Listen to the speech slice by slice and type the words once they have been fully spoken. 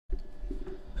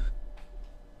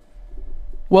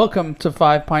Welcome to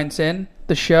 5 Pints In,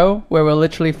 the show where we're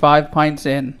literally 5 pints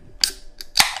in.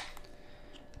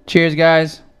 Cheers,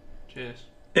 guys. Cheers.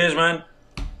 Cheers, man.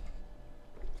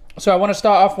 So I want to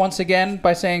start off once again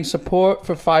by saying support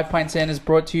for 5 Pints In is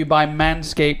brought to you by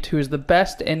Manscaped, who is the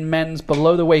best in men's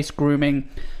below-the-waist grooming.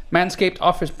 Manscaped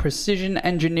offers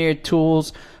precision-engineered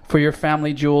tools for your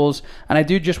family jewels. And I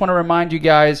do just want to remind you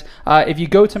guys, if you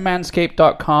go to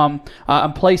manscaped.com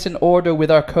and place an order with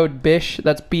our code BISH,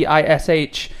 that's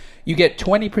B-I-S-H, you get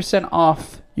 20%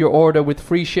 off your order with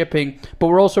free shipping. But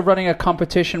we're also running a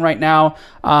competition right now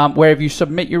where if you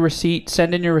submit your receipt,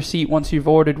 send in your receipt once you've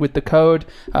ordered with the code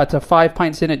to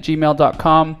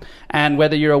 5pintsin@gmail.com. And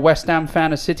whether you're a West Ham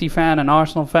fan, a City fan, an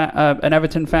Arsenal fan, an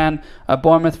Everton fan, a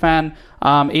Bournemouth fan,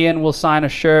 Ian will sign a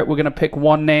shirt. We're going to pick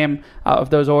one name out of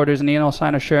those orders, and Ian will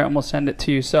sign a shirt and we'll send it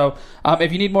to you. So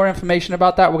if you need more information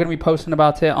about that, we're going to be posting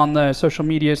about it on the social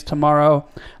medias tomorrow.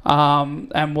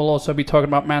 And we'll also be talking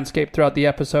about Manscaped throughout the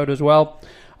episode as well.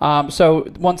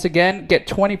 So once again, get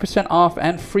 20% off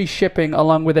and free shipping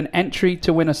along with an entry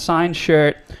to win a signed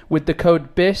shirt with the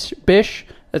code BISH,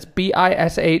 that's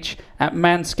B-I-S-H, at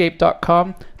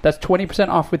manscaped.com. That's 20%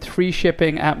 off with free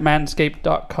shipping at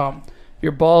manscaped.com.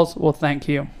 Your balls will thank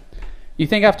you. You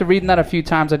think after reading that a few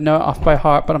times I'd know it off by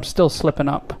heart, but I'm still slipping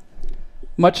up.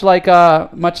 Much like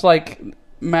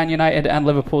Man United and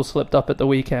Liverpool slipped up at the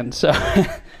weekend. So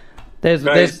there's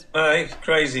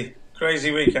crazy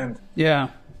weekend. Yeah.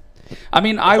 I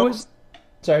mean, I was...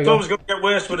 Sorry, I thought it was going to get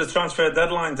worse with the transfer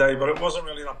deadline day, but it wasn't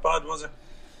really that bad, was it?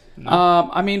 No.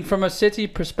 I mean, from a City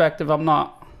perspective, I'm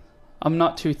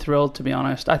not too thrilled, to be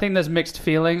honest. I think there's mixed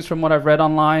feelings from what I've read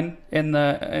online in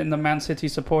the Man City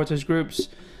supporters groups.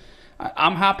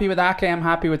 I'm happy with Ake, I'm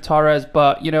happy with Torres,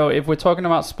 but you know, if we're talking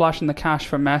about splashing the cash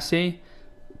for Messi,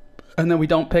 and then we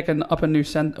don't pick up a new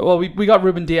centre. Well, we got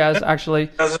Ruben Diaz actually.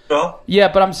 As well.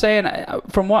 Yeah, but I'm saying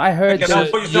from what I heard, put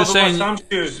yourself in West Ham's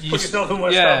shoes. Put yourself in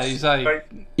West Ham's. He's like, right?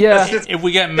 Yeah. If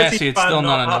we get Messi, it's still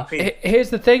not enough. Here's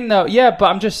the thing, though. Yeah, but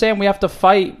I'm just saying we have to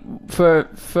fight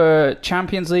for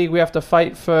Champions League. We have to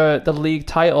fight for the league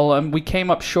title, and we came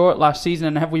up short last season.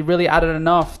 And have we really added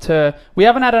enough to? We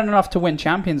haven't added enough to win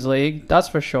Champions League. That's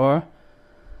for sure.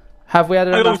 Have we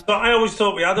added enough? I always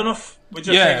thought we had enough.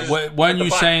 Weren't you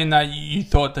saying that you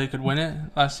thought they could win it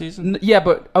last season? Yeah,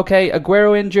 but okay,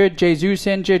 Aguero injured, Jesus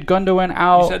injured, Gundogan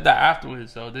out. You said that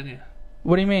afterwards, though, didn't you?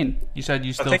 What do you mean? You said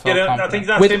you still felt confident. I think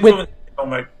that's influenced.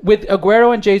 With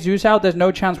Aguero and Jesus out, there's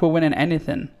no chance we're winning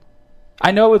anything.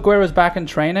 I know Aguero's back in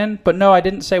training, but no, I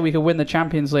didn't say we could win the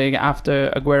Champions League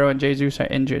after Aguero and Jesus are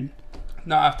injured.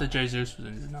 Not after Jesus was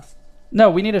injured, no. No,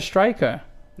 we need a striker.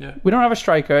 Yeah. We don't have a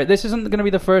striker. This isn't going to be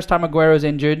the first time Aguero's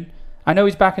injured. I know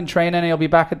he's back in training. He'll be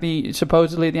back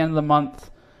supposedly at the end of the month.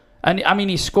 And I mean,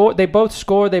 he scored. They both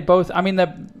scored. I mean,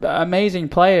 they're amazing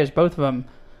players, both of them.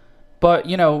 But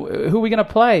you know, who are we going to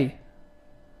play?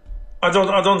 I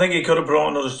don't think he could have brought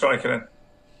another striker in.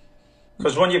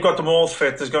 Because when you've got them all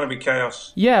fit, there's going to be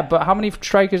chaos. Yeah, but how many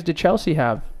strikers did Chelsea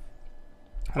have?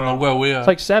 I don't know where we are. It's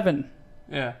like 7.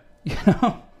 Yeah. You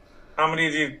know. How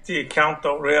many do you count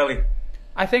though? Really?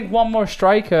 I think one more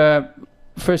striker.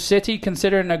 For City,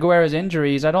 considering Aguero's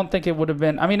injuries, I don't think it would have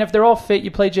been... I mean, if they're all fit,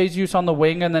 you play Jesus on the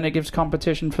wing and then it gives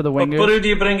competition for the wingers. But who do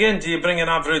you bring in? Do you bring an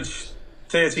average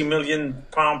 £30 million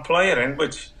player in,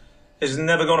 which is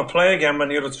never going to play again when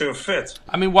the other two are fit?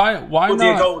 I mean, why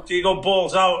not? Do you go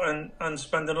balls out and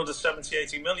spend another 70,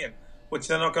 80 million, which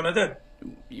they're not going to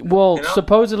do? Well, you know?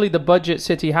 Supposedly the budget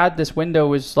City had this window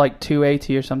was like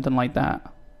 280 or something like that.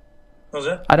 Was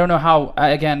it? I don't know how.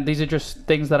 Again, these are just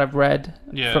things that I've read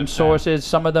from sources.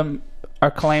 Some of them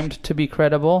are claimed to be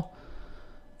credible.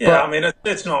 Yeah, I mean,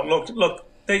 it's not. Look.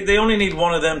 They only need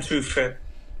one of them to fit,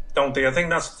 don't they? I think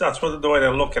that's the way they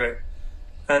look at it.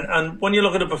 And when you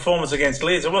look at the performance against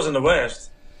Leeds, it wasn't the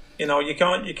worst. You know, you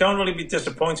can't really be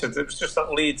disappointed. It was just that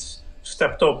Leeds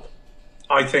stepped up.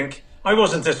 I think I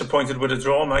wasn't disappointed with the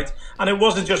draw, mate. And it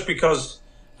wasn't just because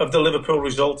of the Liverpool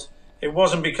result. It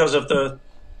wasn't because of the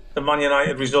Man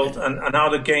United result and how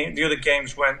the other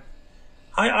games went.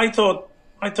 I thought,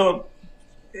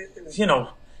 you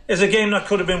know, it's a game that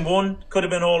could have been won, could have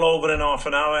been all over in half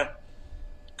an hour,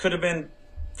 could have been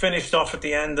finished off at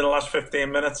the end in the last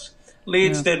 15 minutes.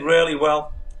 Leeds did really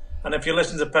well, and if you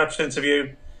listen to Pep's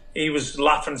interview, he was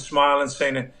laughing, smiling,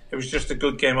 saying it was just a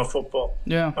good game of football.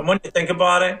 Yeah. And when you think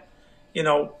about it, you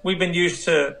know, we've been used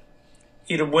to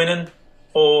either winning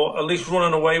or at least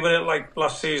running away with it, like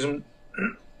last season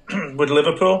with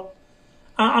Liverpool.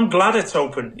 I'm glad it's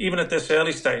open, even at this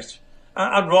early stage.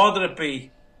 I'd rather it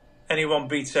be anyone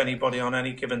beats anybody on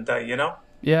any given day, you know?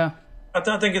 Yeah. I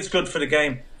don't think it's good for the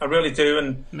game. I really do.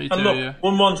 Me too, and look, yeah.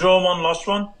 1-1 draw, 1 lost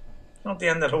 1. not the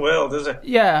end of the world, is it?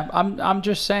 Yeah, I'm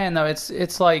just saying though,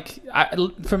 it's like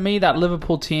for me that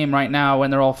Liverpool team right now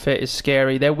when they're all fit is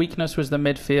scary. Their weakness was the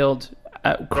midfield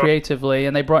creatively,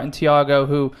 and they brought in Thiago,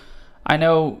 who I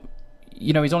know,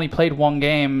 he's only played one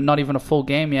game, not even a full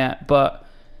game yet, but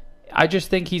I just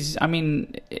think he's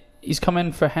come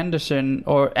in for Henderson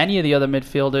or any of the other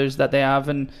midfielders that they have,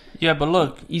 and yeah, but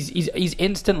look, he's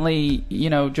instantly,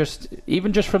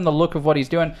 just from the look of what he's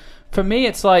doing. For me,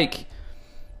 it's like,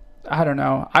 I don't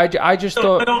know. I just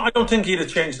thought I don't think he'd have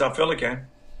changed that Villa game.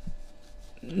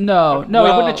 No, he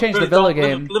wouldn't have changed the Villa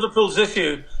game. Liverpool's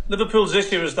issue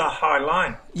is that high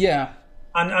line. Yeah,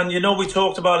 and we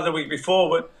talked about it the week before,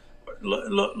 but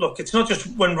look, it's not just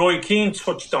when Roy Keane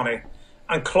touched on it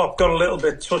and Klopp got a little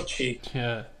bit touchy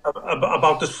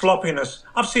about the sloppiness.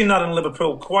 I've seen that in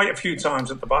Liverpool quite a few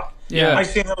times at the back. Yeah, I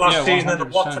seen it last season 100%. in the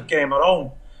Watford game at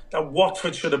home. That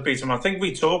Watford should have beat them. I think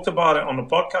we talked about it on the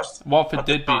podcast. Watford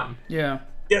did beat them. Yeah.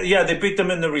 Yeah, they beat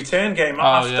them in the return game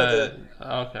after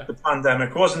the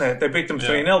pandemic, wasn't it? They beat them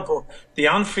 3-0, but the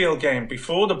Anfield game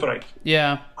before the break.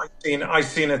 Yeah. I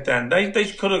seen it then. They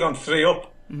could have gone 3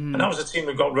 up, and that was a team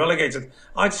that got relegated.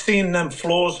 I'd seen them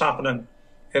flaws happening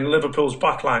in Liverpool's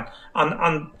backline,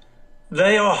 and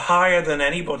they are higher than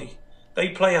anybody. They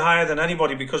play higher than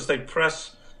anybody because they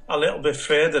press a little bit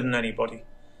further than anybody,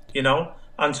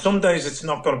 And some days it's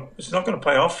not going to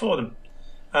pay off for them,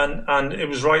 and it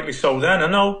was rightly so then. I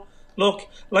know. Look,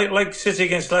 like City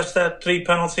against Leicester, 3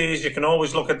 penalties. You can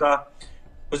always look at that.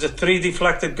 Was it 3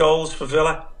 deflected goals for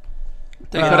Villa?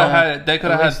 They could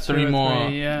have had 3 more.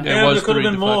 Yeah, there could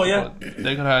have been more. Yeah,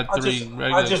 they could have had 3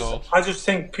 regular goals. I just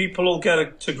think people will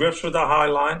get to grips with that high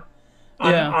line,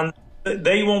 and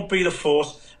they won't be the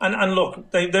force. And look,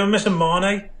 they were missing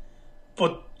Mane,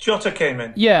 but Jota came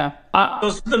in. Yeah,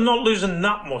 they're not losing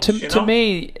that much. To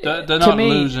me, they're not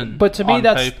losing. But to me,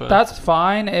 paper. that's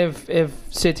fine if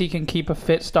City can keep a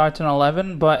fit starting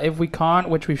 11. But if we can't,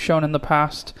 which we've shown in the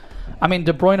past, I mean,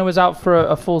 De Bruyne was out for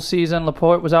a full season.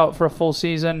 Laporte was out for a full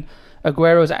season.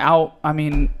 Aguero's out. I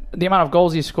mean, the amount of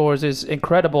goals he scores is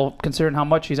incredible considering how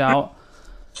much he's out.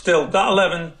 Still, that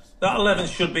 11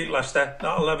 should beat Leicester.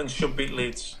 That 11 should beat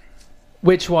Leeds.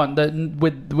 Which one?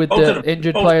 With the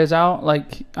injured players out?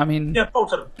 Yeah,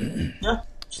 both of them. Yeah,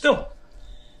 still.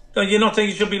 Do you not think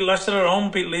you should beat Leicester at home,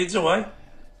 beat Leeds away?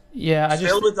 Yeah,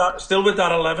 still with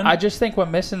that 11. I just think we're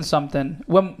missing something.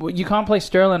 When you can't play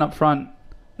Sterling up front,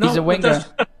 he's a winger.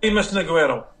 He's missing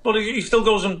Aguero, but he still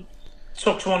goes and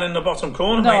tucks one in the bottom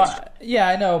corner. No, mate.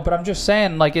 I know, but I'm just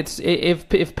saying, it's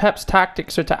if Pep's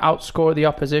tactics are to outscore the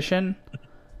opposition.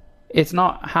 It's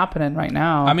not happening right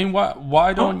now. I mean,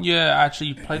 why don't you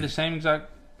actually play the same exact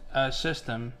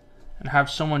system and have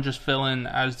someone just fill in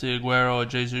as the Aguero or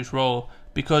Jesus role?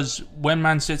 Because when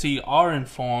Man City are in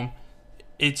form,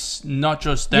 it's not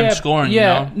just them scoring.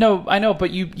 No, I know,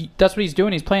 but that's what he's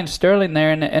doing. He's playing Sterling there,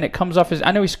 and it comes off his.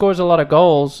 I know he scores a lot of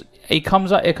goals. It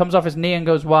comes off his knee and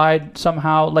goes wide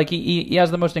somehow. He has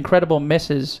the most incredible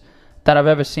misses that I've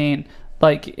ever seen.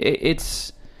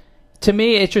 It's to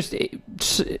me, it's just.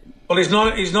 Well,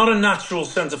 he's not a natural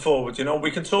centre forward.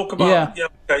 We can talk about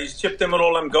he's chipped in with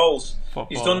all them goals. Football.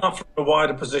 He's done that from the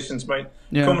wider positions, mate.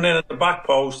 Yeah. Coming in at the back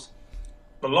post,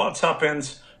 a lot of tap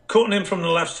ins, cutting in from the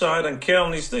left side and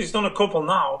killing. He's done a couple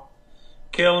now,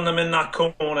 killing them in that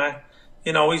corner.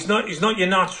 He's not your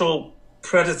natural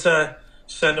predator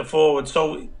centre forward.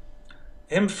 So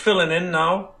him filling in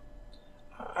now,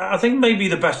 I think maybe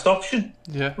the best option.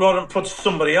 Yeah. Rather than put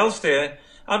somebody else there.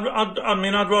 I'd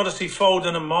rather see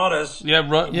Foden and Mahrez.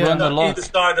 Run the lot. Either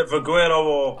side of Aguero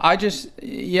or.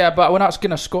 But we're not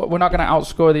going to score. We're not going to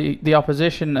outscore the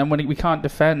opposition, and we can't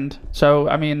defend. So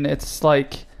it's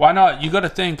like. Why not? You got to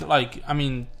think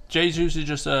Jesus is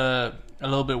just a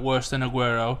little bit worse than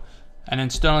Aguero, and then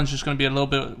Sterling's just going to be a little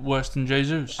bit worse than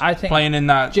Jesus. I think playing in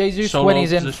that Jesus when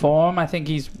he's position. In form, I think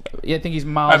he's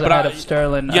miles ahead of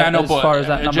Sterling. As far as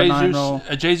that number 9 role.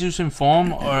 A Jesus in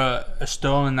form or a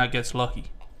Sterling that gets lucky.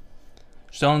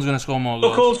 Sterling's going to score more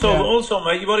goals. Look, also,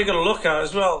 mate, you've already got to look at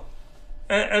as well.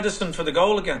 Ederson for the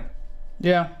goal again.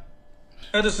 Yeah.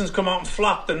 Ederson's come out and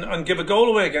flapped and give a goal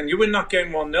away again. You win that game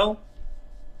 1-0.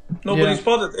 Nobody's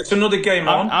bothered. It's another game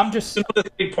on. It's another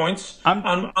 3 points.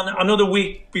 And another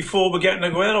week before we're getting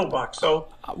Aguero back. So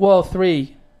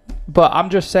 3. But I'm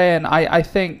just saying, I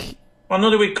think...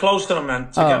 Another week closer, I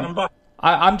meant, to getting them back.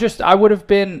 I would have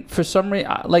been, for some reason,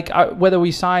 whether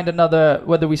we signed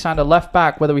a left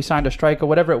back, whether we signed a striker,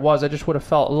 whatever it was, I just would have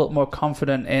felt a little more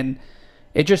confident in.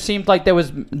 It just seemed like there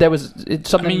was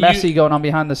something messy going on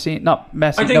behind the scene. Not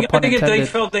messy. I think if intended. they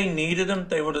felt they needed him,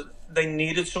 they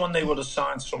needed someone. They would have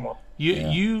signed someone.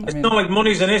 It's not like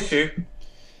money's an issue.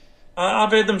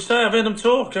 I've heard them say, I've heard them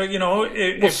talk. Well,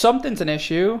 If something's an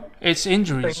issue. It's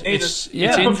injuries. It's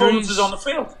performances injuries. on the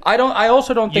field. I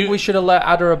also don't think You- we should have let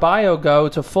Adebayo go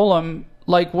to Fulham.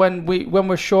 Like when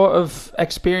we're short of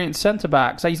experienced centre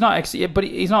backs. Like he's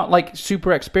not like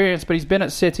super experienced, but he's been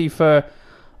at City for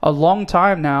a long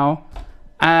time now,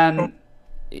 and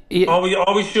Are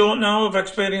we short now of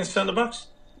experienced centre backs?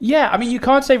 yeah, I mean you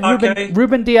can't say Okay.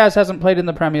 Ruben Diaz hasn't played in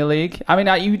the Premier League. I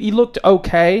mean he looked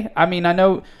okay. I mean I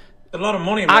know A lot of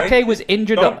money, mate. Ake was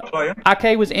injured. Don't play him.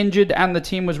 Ake was injured, and the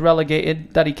team was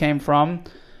relegated that he came from.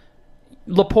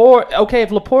 Laporte, okay,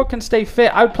 if Laporte can stay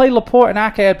fit, I would play Laporte and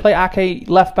Ake. I'd play Ake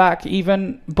left back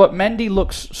even, but Mendy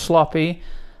looks sloppy.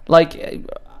 Like,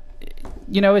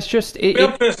 it's just We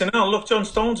have personnel. Look, John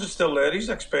Stones is still there. He's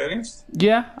experienced.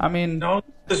 yeah. I mean, No,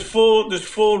 there's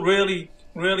four really,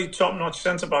 really top-notch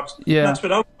centre backs. Yeah. That's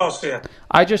without Garcia.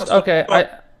 I just that's okay.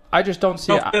 what- I just don't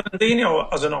see. No Fernandinho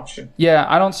as an option. Yeah,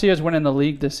 I don't see us winning the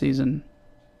league this season,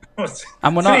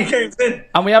 and we're not. 3 games in.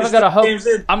 And we haven't It's got a 3 hope. games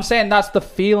in. I'm saying that's the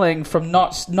feeling from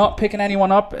not picking anyone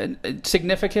up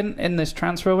significant in this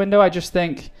transfer window. I just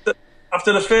think,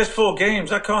 After the first 4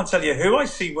 games, I can't tell you who I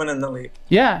see winning the league.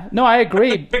 yeah, no, I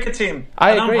agree. Pick a team.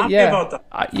 I And agree. I'm happy Yeah, about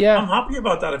that. yeah. I'm happy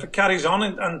about that. If it carries on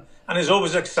and is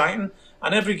always exciting,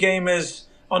 and every game is,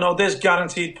 oh no, there's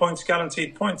guaranteed points.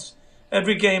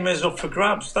 Every game is up for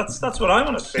grabs. That's what I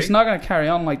want to see. It's not going to carry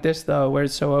on like this though, where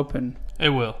it's so open It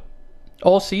will.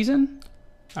 all season.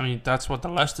 I mean, that's what the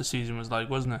Leicester season was like,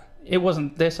 wasn't it? It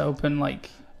wasn't this open. Like,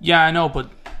 Yeah, I know, but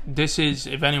this is,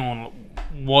 if anyone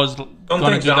was going to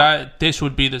think do so. that, this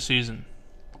would be the season.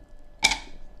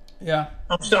 yeah,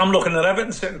 I'm looking at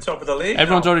Everton sitting top of the league.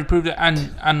 Everyone's now. already proved it,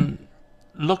 and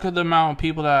look at the amount of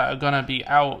people that are going to be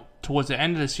out towards the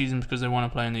end of the season because they want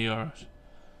to play in the Euros.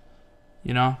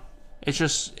 You know, it's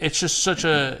just such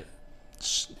a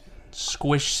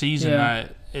squish season Yeah.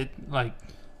 that it like.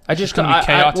 I just gonna be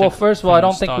chaotic well, first of all, from I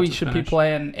don't think start we to should be finish.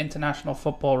 playing international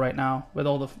football right now with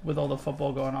all the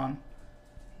football going on.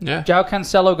 Yeah, João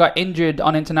Cancelo got injured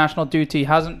on international duty,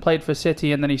 hasn't played for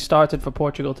City, and then he started for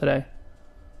Portugal today.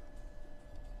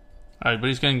 all right, but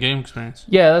he's getting game experience.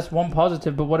 Yeah, that's one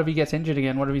positive. But what if he gets injured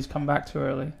again? What if he's come back too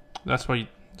early? That's why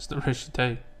it's the risk you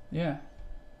take. Yeah.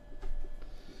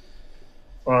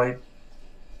 Right.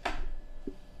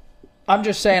 I'm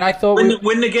just saying. I thought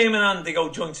Win the game in hand, they go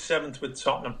joint 7th with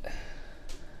Tottenham.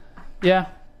 yeah,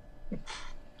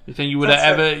 You think you would have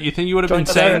That's ever? You think you would have been Joint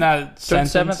saying seventh- that joint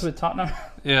sentence? seventh with Tottenham.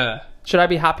 Yeah. Should I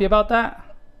be happy about that?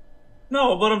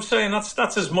 No, but I'm saying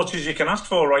that's as much as you can ask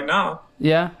for right now.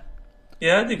 Yeah.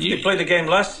 Yeah, they play the game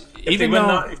less. If they even win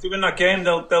though- if they win that game,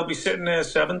 they'll be sitting there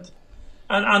 7th.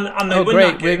 And they Oh, win great.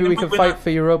 that game. Maybe they we might can win fight that- for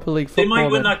Europa League They football. might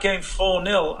win then. that game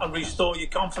 4-0 and restore your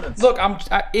confidence. Look,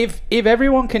 if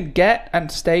everyone can get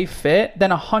and stay fit,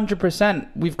 then 100%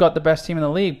 we've got the best team in the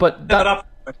league. But that,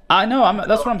 I know,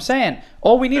 that's what I'm saying.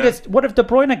 All we need is, what if De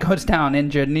Bruyne goes down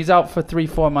injured and he's out for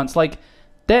 3-4 months? Like,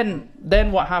 then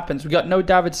what happens? We got no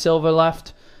David Silva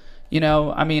left.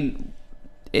 I mean,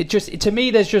 to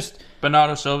me, there's just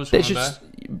Bernardo Silva's coming back.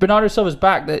 Bernardo Silva's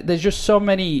back. There's just so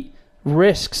many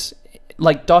risks,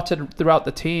 like dotted throughout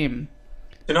the team.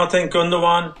 Do you not think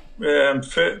Gundogan,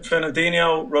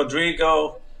 Fernandinho,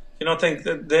 Rodrigo, you not think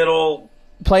that they're all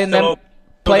Playing still them,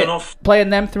 good enough? playing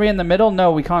them three in the middle.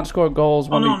 No, we can't score goals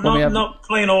when we have. Not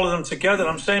playing all of them together.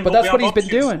 I'm saying, But we that's what have he's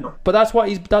been options. doing. But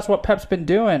that's what Pep's been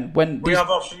doing. When We have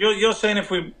options. You're saying if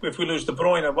we lose De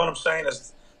Bruyne, what I'm saying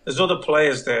is there's other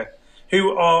players there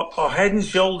who are head and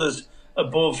shoulders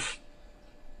above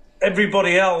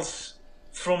everybody else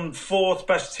from 4th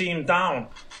best team down.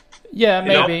 yeah,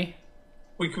 know? maybe.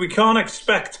 We can't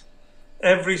expect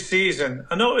every season.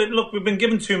 I know. Look, we've been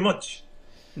given too much.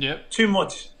 Yep. Too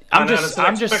much. I'm And just it's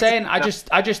expected- saying.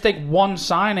 I just think one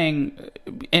signing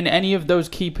in any of those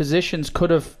key positions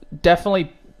could have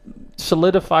definitely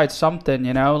solidified something.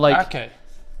 Okay.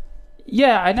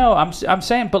 Yeah, I know. I'm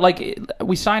saying, but like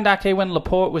we signed Ake when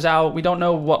Laporte was out. We don't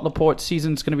know what Laporte's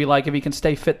season's going to be like if he can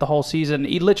stay fit the whole season.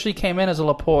 He literally came in as a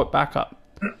Laporte backup,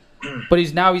 but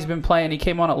he's been playing. He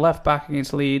came on at left back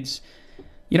against Leeds.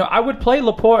 I would play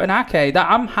Laporte and Ake. That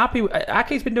I'm happy.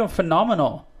 Ake's been doing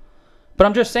phenomenal, but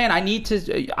I'm just saying I need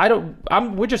to.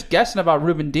 We're just guessing about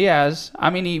Ruben Diaz. I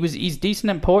mean, he's decent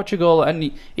in Portugal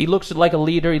and he looks like a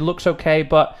leader. He looks okay,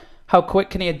 but how quick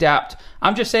can he adapt?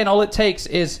 I'm just saying all it takes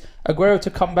is Aguero to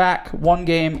come back, one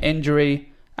game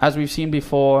injury, as we've seen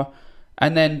before,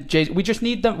 and then we just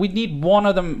need them. We need one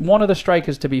of the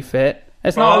strikers to be fit.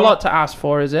 It's not a lot to ask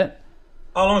for, is it?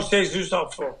 How long is Jesus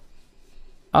out for?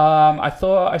 I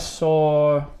thought I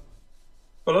saw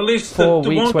Well, at least 4 the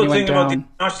weeks one when he good went thing about down.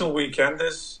 the national weekend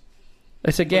is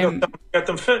It's a we game. got to get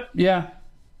them fit. Yeah,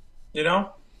 You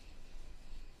know?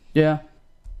 Yeah.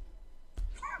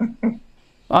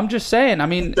 I'm just saying. I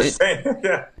mean,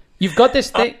 Yeah. you've got this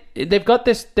thing. They've got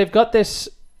this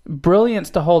brilliance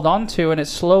to hold on to, and it's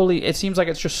slowly. It seems like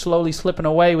it's just slowly slipping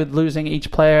away with losing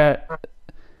each player.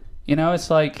 You know, it's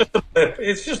like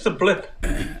It's just a blip.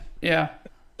 yeah.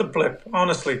 The blip.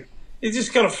 Honestly, you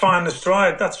just got to find the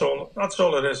stride. That's all. That's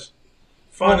all it is.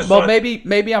 Find the Well, stride.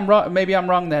 maybe I'm wrong. Maybe I'm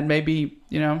wrong. Then maybe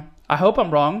I hope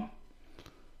I'm wrong.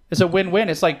 It's a win-win.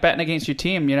 It's like betting against your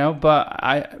team,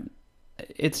 But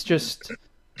it's just,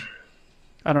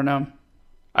 I don't know.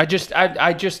 I'm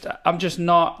just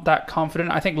not that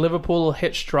confident. I think Liverpool will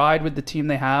hit stride with the team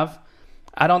they have.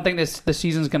 I don't think the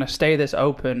season's going to stay this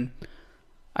open.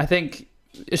 I think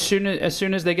as soon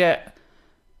as they get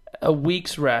a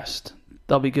week's rest,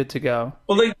 they'll be good to go.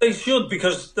 Well, they should,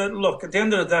 because look, at the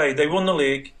end of the day, they won the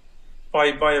league by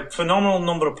a phenomenal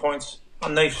number of points,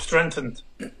 and they've strengthened.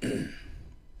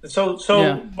 So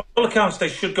Yeah. by all accounts, they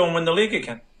should go and win the league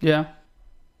again. Yeah.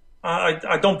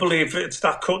 I don't believe it's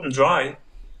that cut and dry,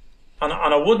 and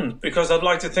I wouldn't, because I'd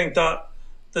like to think that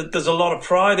there's a lot of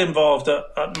pride involved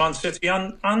at Man City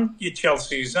and your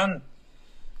Chelseas and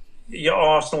your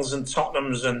Arsenals and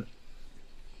Tottenhams and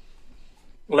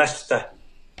Leicester.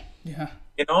 Yeah.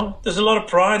 There's a lot of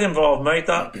pride involved, mate.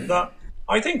 That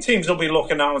I think teams will be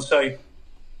looking now and say,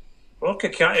 look,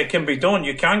 it can be done.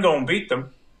 You can go and beat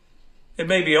them. It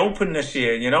may be open this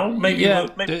year, Maybe, Yeah.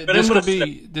 maybe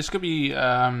This could be.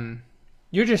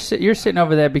 You're sitting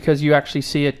over there because you actually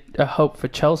see a hope for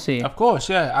Chelsea Of course,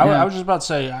 yeah. Yeah. I was just about to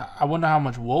say. I wonder how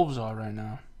much Wolves are right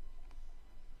now.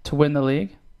 to win the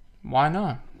league. Why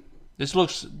not? This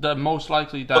looks the most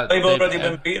likely that they've already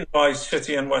ever- been beaten by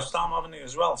City and West Ham, haven't they,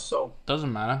 as well? So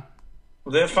Doesn't matter.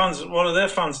 their fans, what are their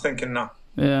fans thinking now?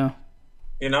 Yeah.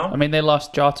 I mean, they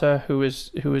lost Jota, who was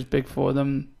big for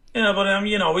them. Yeah, but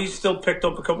he's still picked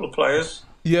up a couple of players.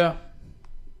 Yeah.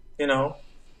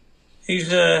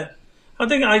 He's. I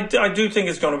do think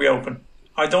it's going to be open.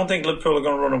 I don't think Liverpool are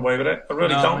going to run away with it. I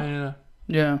really No, don't. me neither.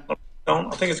 Yeah.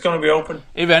 I think it's going to be open.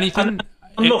 If anything,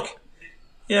 And look,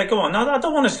 yeah, go on. I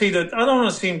don't want to see that. I don't want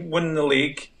to see him winning the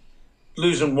league,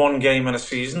 losing one game in a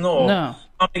season, or No.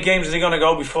 how many games are they going to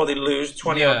go before they lose?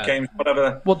 20 odd Yeah. games,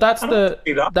 whatever. Well, that's I don't want to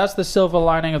see that. the silver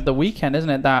lining of the weekend, isn't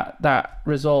it? That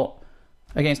result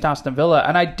against Aston Villa.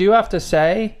 And I do have to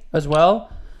say as well,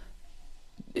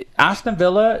 Aston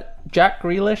Villa, Jack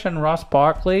Grealish and Ross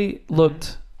Barkley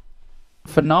looked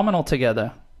phenomenal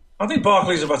together. I think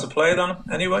Barkley's a better player than him,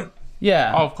 anyway.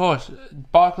 Yeah. oh, of course,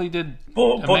 Barkley did.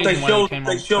 But they amazing when he came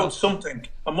on showed top. something.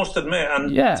 I must admit,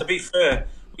 and Yeah. to be fair,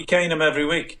 we cane him every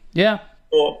week. Yeah.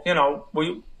 But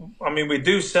we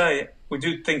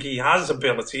do think he has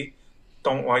ability.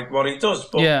 Don't like what he does,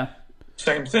 but Yeah.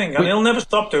 same thing, and he'll never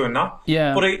stop doing that.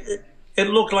 Yeah. But it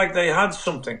looked like they had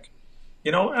something.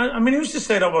 I mean, who's to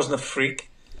say that wasn't a freak?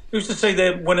 Who's to say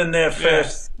they're winning their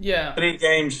first Yeah. 3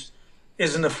 games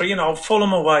isn't a freak?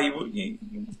 Fulham away.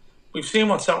 We've seen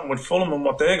what's happened with Fulham and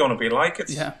what they're going to be like.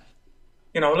 It's Yeah.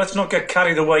 let's not get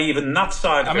carried away even that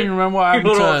side. I of mean, it. remember what happened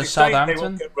People are to already saying they Southampton?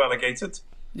 won't get relegated.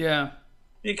 Yeah.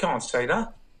 You can't say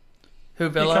that. Who, You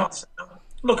Villa? can't say that.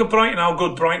 Look at Brighton, how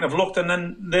good Brighton have looked, and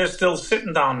then they're still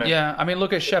sitting down there. Yeah. I mean,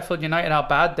 look at Sheffield United, how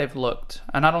bad they've looked.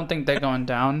 And I don't think they're going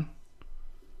down.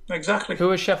 Exactly.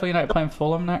 Who is Sheffield United playing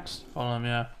Fulham next? Fulham,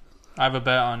 yeah. I have a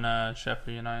bet on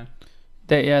Sheffield United.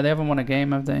 They haven't won a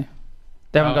game, have they?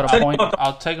 They haven't got Tell a you point. what,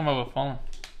 I'll take him over Fulham.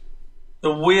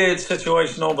 the weird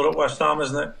situation over at West Ham,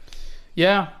 isn't it?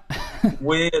 Yeah.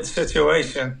 Weird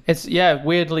situation. It's,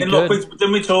 weirdly And good. look,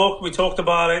 didn't we talked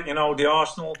about it, the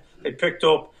Arsenal, they picked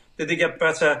up. Did they get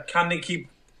better? Can they keep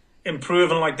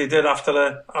improving like they did after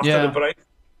the break?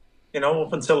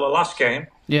 Up until the last game.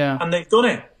 Yeah. And they've done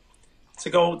it. To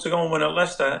go and win at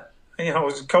Leicester. And, it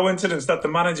was a coincidence that the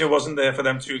manager wasn't there for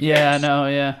them 2 games. Yeah, I know,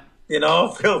 yeah.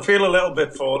 Feel a little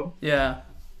bit for him. Yeah.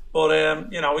 But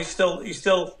he's still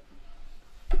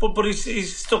but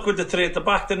he's stuck with the 3 at the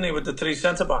back, didn't he, with the 3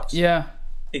 centre backs. Yeah.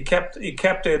 He kept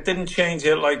it, didn't change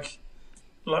it like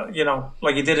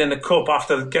he did in the cup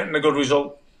after getting a good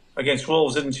result against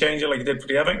Wolves, didn't change it like he did for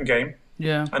the Everton game.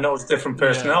 Yeah. I know it's different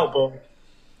personnel,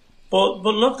 but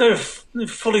look, they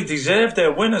fully deserved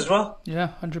their win as well. Yeah,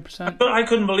 100%. But I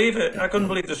couldn't believe it. I couldn't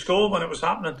believe the score when it was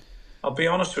happening. I'll be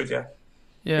honest with you.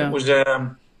 Yeah. It was,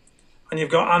 and you've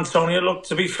got Antonio. Look,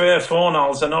 to be fair,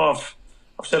 Fornals, I know I've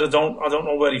said I don't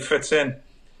know where he fits in.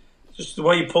 Just the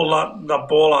way he pulled that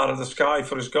ball out of the sky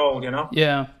for his goal,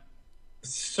 Yeah.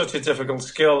 It's such a difficult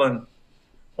skill and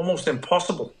almost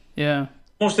impossible. Yeah.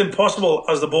 Almost impossible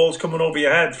as the ball's coming over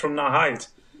your head from that height.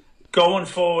 Going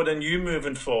forward and you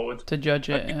moving forward. To judge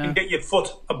it, You yeah. can get your foot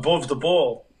above the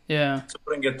ball. Yeah. to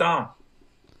bring it down.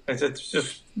 It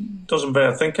just doesn't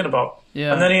bear thinking about.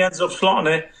 Yeah. And then he ends up slotting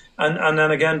it, and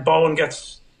then again Bowen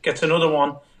gets another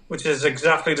one, which is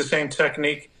exactly the same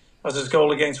technique as his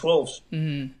goal against Wolves.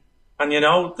 Mm-hmm. And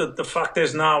the fact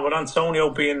is now, with Antonio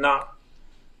being that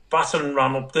battering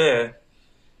ram up there,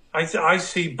 I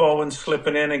see Bowen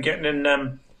slipping in and getting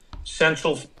in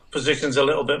central positions a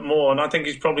little bit more, and I think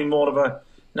he's probably more of a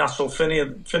natural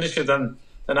finisher than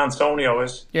Antonio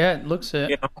is. Yeah, it looks it.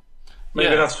 You know,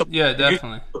 maybe that's something. Yeah,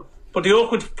 definitely. But the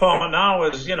awkward part now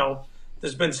is,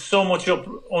 there's been so much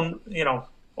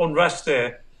unrest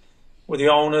there with the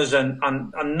owners and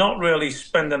not really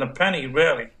spending a penny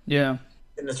really Yeah.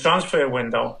 in the transfer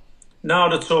window. Now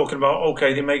they're talking about,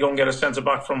 okay, they may go and get a centre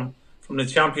back from the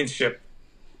Championship.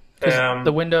 'Cause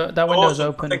the window's Dawson,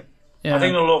 open. I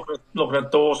think they're looking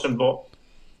at Dawson, but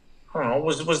I don't know.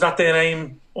 Was that their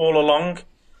aim all along?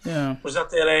 Yeah. Was that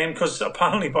their aim? Because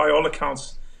apparently, by all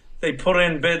accounts, they put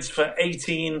in bids for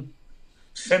 18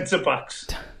 centre backs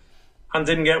and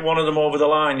didn't get one of them over the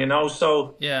line.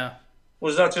 So Yeah.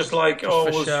 was that just like, for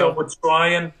we'll show. show we're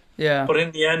trying, Yeah. but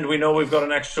in the end, we know we've got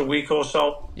an extra week or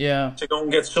so Yeah. to go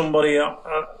and get somebody a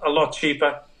lot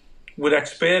cheaper with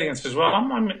experience as well.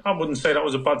 I wouldn't say that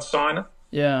was a bad signing.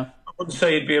 Yeah. I wouldn't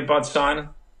say it'd be a bad signing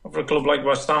for a club like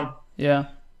West Ham. Yeah.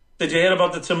 Did you hear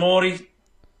about the Tomori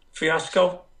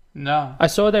fiasco? No. I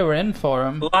saw they were in for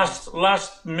him.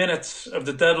 Last minutes of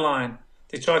the deadline,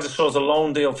 they tried to sort a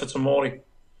loan deal for Tomori,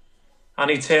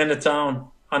 and he turned it down.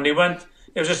 And he went.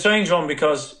 It was a strange one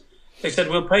because they said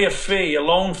we'll pay a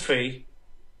loan fee,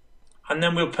 and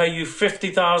then we'll pay you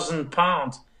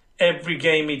 £50,000 every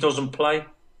game he doesn't play.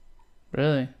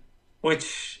 Really?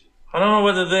 Which I don't know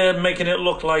whether they're making it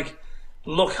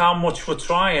look how much we're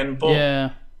trying, but Yeah.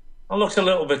 it looks a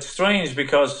little bit strange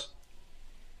because,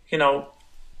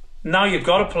 now you've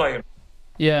got to play him.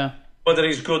 Yeah. Whether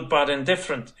he's good, bad,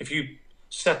 indifferent. If you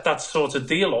set that sort of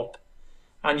deal up,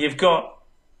 and you've got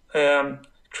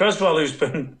Creswell, who's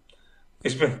been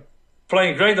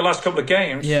playing great the last couple of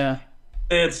games. Yeah.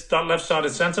 It's that left-sided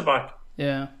centre back.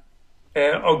 Yeah.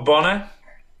 Ogbonna,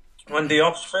 when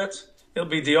Diop's fit, it'll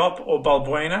be Diop or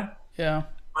Balbuena. Yeah.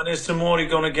 And is Tomori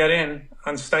going to get in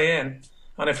and stay in?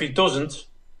 And if he doesn't,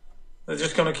 they're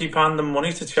just going to keep handing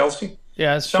money to Chelsea.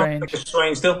 Yeah, it's Sounds strange. like a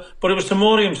strange deal. But it was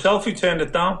Tomori himself who turned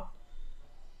it down.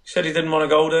 He said he didn't want to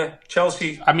go there.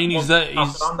 Chelsea. I mean, he's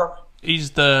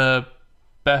the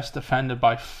best defender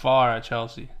by far at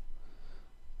Chelsea.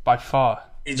 By far.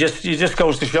 He just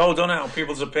goes to show, doesn't it, on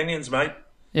people's opinions, mate.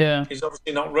 Yeah. He's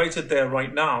obviously not rated there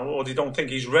right now, or they don't think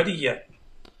he's ready yet.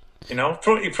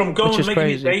 From going Which is and making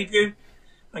crazy. his debut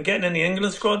and getting in the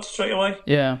England squad straight away.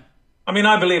 Yeah. I mean,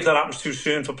 I believe that happens too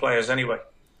soon for players anyway.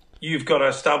 You've got to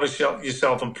establish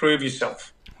yourself and prove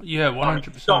yourself. Yeah, You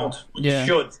 100%. don't, but Yeah. you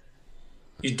should.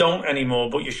 You don't anymore,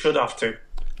 but you should have to.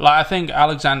 Like, I think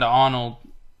Alexander-Arnold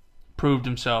proved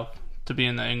himself to be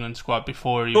in the England squad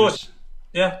before he was.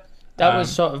 Yeah. That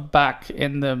was sort of back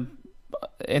in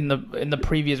the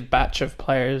previous batch of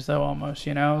players, though. Almost,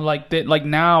 like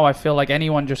now, I feel like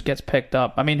anyone just gets picked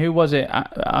up. I mean, who was it?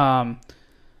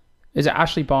 Is it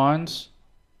Ashley Barnes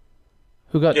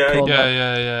who got called up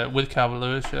Yeah. With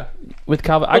Calvert-Lewis, yeah. with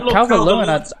Calvert? But look, Calvert-Lewin.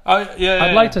 Calvert-Lewin-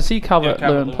 I'd like to see Calvert-Lewin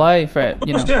Calvert-Lewin. play for it.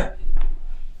 Yeah.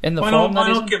 In the Why form not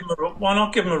that he's in. why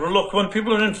not give him a look when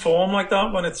people are in form like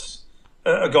that? When it's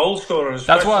a goal scorer, That's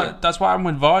especially. why I'm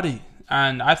with Vardy.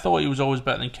 And I thought he was always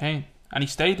better than Kane. And he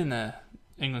stayed in the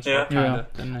England squad, Yeah. kinda,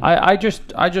 didn't he?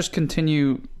 I just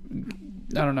continue.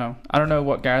 I don't know. I don't know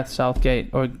what Gary Southgate,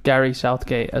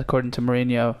 according to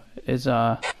Mourinho, is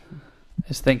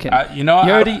thinking. You know,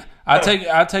 You already- I take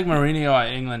Mourinho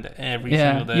at England every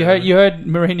single day. you heard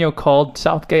Mourinho called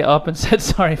Southgate up and said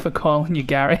sorry for calling you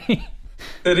Gary.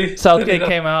 Did he? Southgate Did he?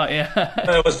 came out, yeah,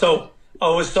 I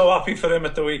was so happy for him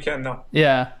at the weekend though.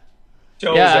 yeah,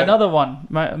 Joe yeah. was, Another one.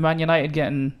 Man United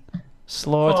getting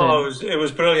slaughtered. Oh, it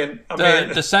was brilliant. I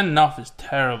mean, The sending off is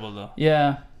terrible, though.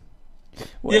 Yeah,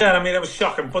 yeah, I mean, it was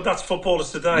shocking, but that's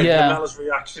footballers today. Yeah. Lamella's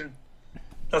reaction.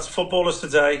 That's footballers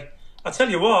today. I tell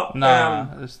you what, Nah,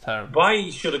 it's terrible. Bailly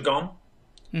should have gone.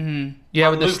 yeah,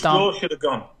 with the Luke Shaw stump. should have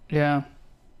gone. Yeah,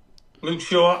 Luke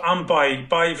Shaw and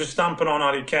Bailly for stamping on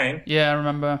Harry Kane. yeah. I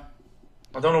remember.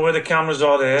 I don't know where the cameras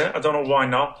are there. I don't know why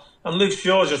not. And Luke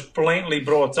Shaw just blatantly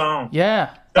brought down. Yeah,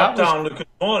 That that was. down Lucas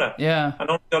Moura. Yeah, And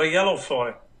only got a yellow for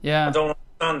it. I yeah. don't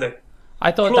understand it.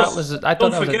 I thought Plus, that was. don't that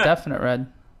was a forget- definite red.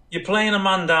 You're playing a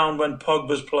man down when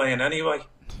Pogba's playing anyway.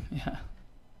 Yeah,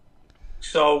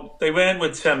 So they weren't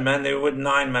with 10 men, they were with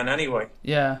 9 men anyway.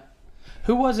 yeah.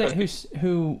 Who was it?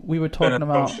 Who we were Been talking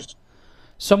about? atrocious.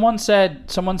 Someone said.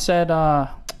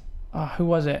 Who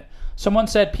was it? Someone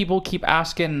said people keep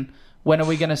asking when are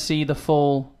we going to see the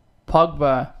full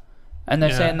Pogba, and they're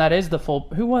saying that is the full.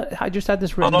 I just had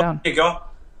this written down. You go.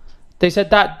 They said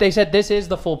this is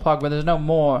the full Pogba. There's no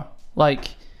more. Like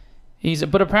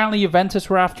but apparently Juventus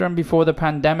were after him before the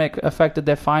pandemic affected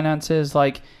their finances.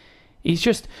 Like he's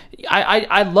just,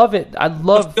 I love it. I love.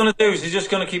 What he's going to do is he's just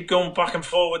going to keep going back and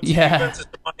forward to Juventus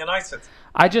to Man United.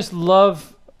 I just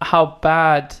love how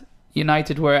bad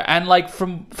United were, and like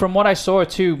from what I saw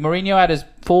too, Mourinho had his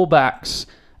fullbacks.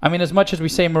 I mean, as much as we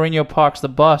say Mourinho parks the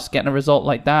bus, getting a result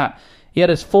like that, he had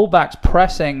his fullbacks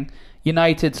pressing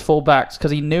United's fullbacks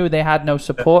because he knew they had no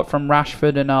support from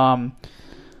Rashford and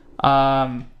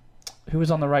who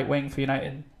was on the right wing for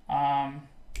United?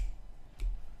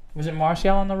 Was it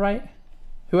Martial on the right?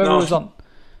 Whoever was on.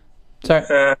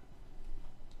 Sorry.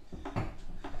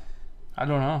 I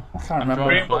don't know. I can't remember.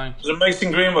 Greenwood. Was it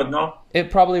Mason Greenwood? No.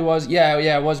 It probably was. Yeah,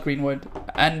 it was Greenwood.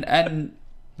 And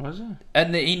was it?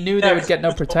 And he knew they would get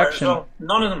no protection. Well,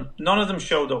 none of them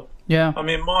showed up. Yeah. I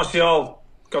mean, Martial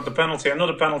got the penalty.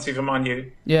 Another penalty for Man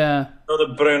U. Yeah.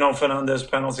 Another Bruno Fernandes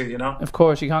penalty. You know. Of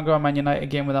course, you can't go on Man United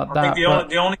again without that. I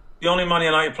think the only Man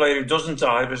United player who doesn't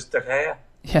dive is De Gea.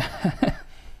 Yeah.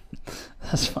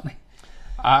 That's funny.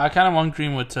 I kind of want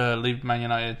Greenwood to leave Man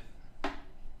United.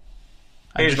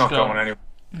 He's not going anywhere.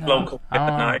 No. Local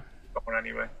night going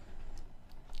anywhere.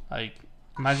 Like,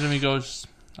 imagine if he goes.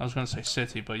 I was going to say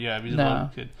City, but yeah, if he's a No. local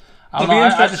kid.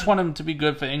 I just want him to be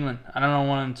good for England. I don't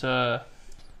want him to.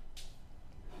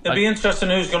 It'll be interesting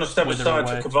who's going to step wither aside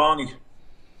away. for Cavani,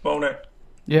 won't it?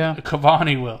 Yeah.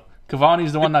 Cavani will.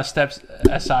 Cavani's the one that steps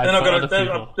aside for other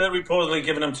people. They're reportedly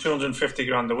giving him 250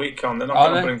 grand a week on. They're not Are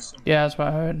going to they? bring. Yeah, that's what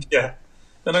I heard. Yeah,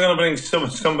 they're not going to bring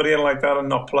somebody in like that and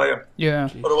not play him. Yeah.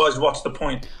 Otherwise, what's the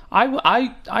point?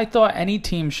 I thought any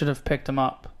team should have picked him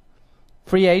up.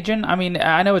 Free agent. I mean,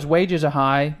 I know his wages are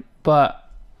high, but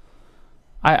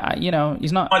he's not. Imagine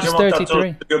He's what that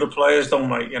 33. does to the other players, don't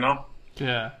mate? You know.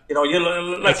 Yeah.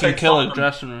 Let's They say can kill a Tottenham.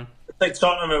 dressing room. Let's say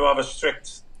Tottenham who have a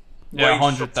strict Yeah, wage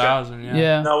 100,000. Yeah.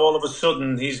 Yeah. Now all of a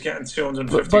sudden he's getting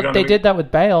 250 But grand. they did that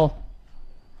with Bale.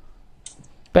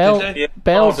 Bale. Did Yeah,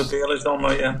 Bale's the deal is done,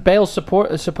 mate. Yeah. Bale's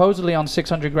support is supposedly on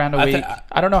 600 grand a I week. think-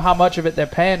 I don't know how much of it they're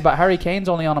paying, but Harry Kane's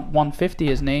only on 150,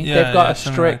 isn't he? Yeah, They've got yeah, a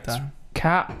something like strict that.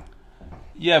 cap.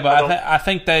 Yeah, but I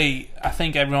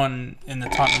think everyone in the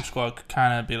Tottenham squad could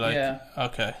kind of be like, Yeah.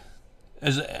 okay,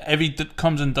 if he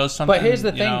comes and does something. But here's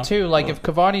the you thing know, too: like if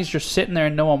Cavani's just sitting there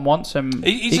and no one wants him,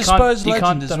 He's he a can't- Spurs he can't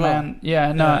legend as well. demand.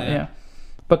 Yeah, Yeah.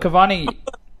 But Cavani,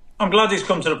 I'm glad he's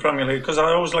come to the Premier League because I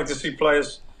always like to see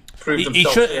players prove he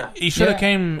themselves. should here. have Yeah.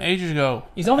 came ages ago.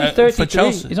 he's only for 33.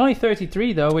 Chelsea. He's only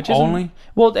 33 though, which isn't Only?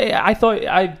 Well, I thought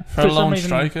For a some lone reason,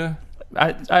 striker.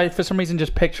 I for some reason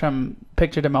just pictured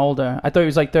him older. I thought he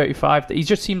was like 35. He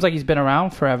just seems like he's been around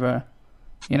forever,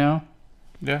 you know.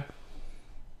 Yeah.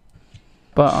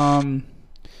 But I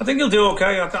think he'll do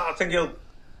okay. I think he'll.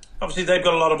 Obviously, they've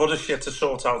got a lot of other shit to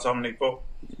sort out, haven't they? But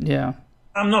yeah,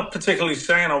 I'm not particularly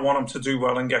saying I want him to do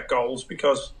well and get goals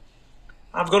because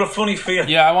I've got a funny fear.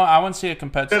 Yeah, I want to see a I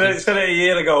competitive. said it a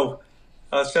year ago.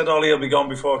 I said Ollie will be gone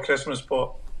before Christmas,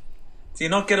 but do you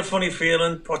not get a funny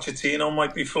feeling Pochettino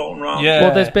might be floating around? Yeah.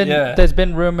 well, there's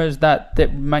been rumors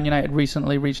that Man United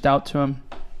recently reached out to him.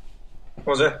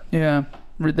 Was it? Yeah,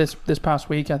 this past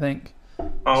week I think.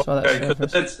 Oh, Saw that okay.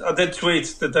 'Cause I did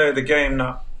tweet the day of the game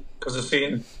that because I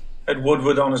seen Ed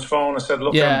Woodward on his phone. I said,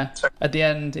 "Look, Yeah, I'm at the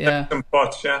end, yeah, some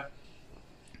pots, yeah."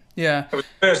 yeah. It was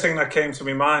the first thing that came to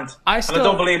my mind. I And I still,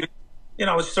 don't believe it.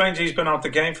 It's strange he's been out the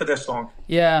game for this long.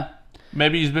 yeah,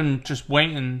 Maybe he's been just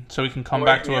waiting so he can come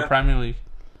Waiting, back to yeah. a Premier League.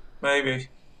 Maybe.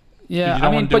 yeah. You don't I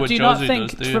mean, wanna do but what do you not Jose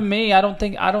think? does, do you? For me, I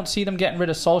don't see them getting rid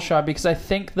of Solskjaer because I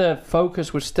think the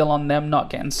focus was still on them not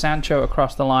getting Sancho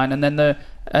across the line, and then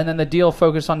the deal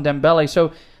focused on Dembele.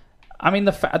 So, I mean,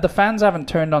 the fans haven't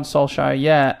turned on Solskjaer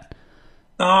yet.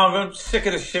 No, I'm sick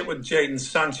of the shit with Jadon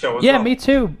Sancho. As Yeah, well. me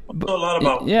too. I know a lot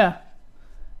about.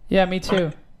 Yeah, me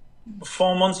too.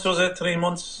 4 months was it? 3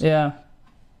 months? Yeah,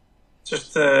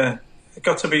 Just it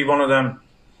got to be one of them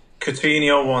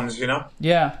Coutinho ones,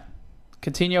 yeah.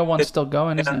 Coutinho one's still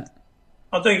going, isn't it?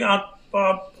 I think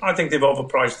they've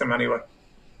overpriced him anyway.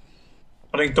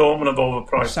 I think Dortmund have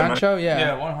overpriced him. Sancho,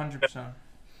 yeah. 100%.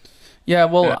 Yeah,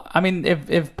 well, Yeah. I mean,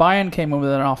 if Bayern came in with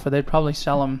an offer, they'd probably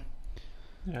sell him.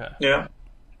 Yeah. Yeah.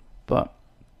 But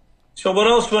So what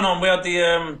else went on? We had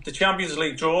the Champions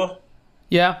League draw.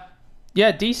 yeah,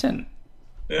 decent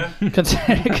Yeah.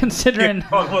 considering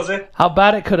What was it? how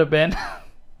bad it could have been.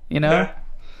 You know.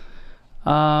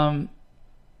 Yeah.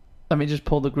 Let me just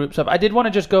pull the groups up. I did want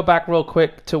to just go back real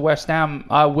quick to West Ham.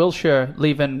 Wilshere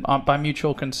leaving by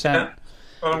mutual consent.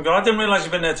 Well, I didn't realise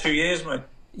you've been there 2 years, mate.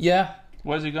 Yeah,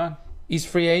 Where's he gone? he's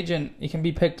free agent. He can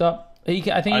be picked up. I think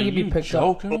Are he can be you picked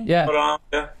up. joking? Yeah, But,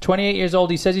 yeah. 28 years old.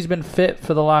 He says he's been fit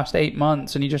for the last 8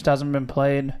 months, and he just hasn't been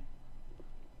played.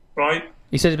 Right.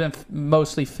 He says he's been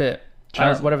mostly fit,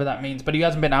 whatever that means, but he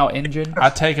hasn't been out injured. I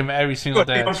take him every single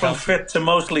day. He went from fit to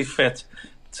mostly fit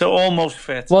to almost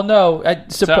fit. Well, no,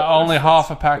 So only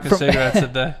half a pack of cigarettes a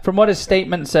day. from what his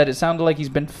statement said, it sounded like he's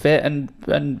been fit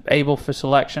and able for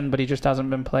selection, but he just hasn't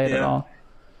been played at all.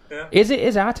 Yeah. Is it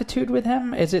his attitude with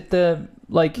him? Is it the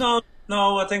like?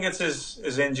 No, I think it's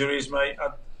his injuries, mate.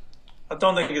 I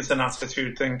don't think it's an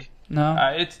attitude thing. No.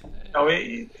 No,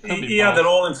 he had it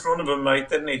all in front of him, mate,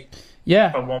 didn't he?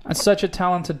 Yeah, and such a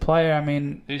talented player. I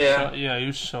mean, He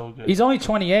was so good. he's only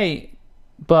 28,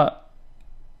 but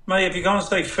Mate, if you're going to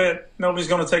stay fit, nobody's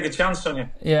going to take a chance on you.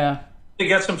 yeah, He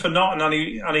gets him for nothing,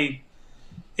 and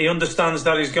he understands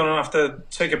that he's going to have to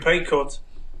take a pay cut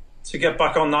to get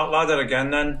back on that ladder again.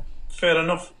 Then fair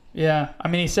enough. yeah. I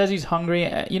mean, he says he's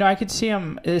hungry. You know, I could see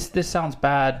him. This sounds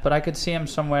bad, but I could see him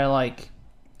somewhere like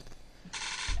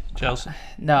Chelsea.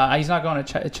 no, he's not going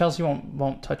to Chelsea.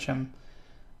 Won't touch him.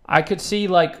 I could see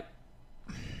like.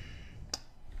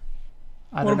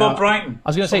 I What don't know. about Brighton? I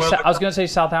was gonna say Somewhere like I was gonna say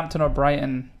Southampton or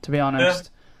Brighton. To be honest,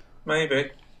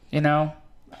 Maybe. you know.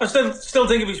 I still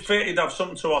think if he's fit, he'd have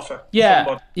something to offer. Yeah,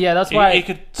 somebody. yeah. That's why He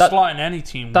could slot in any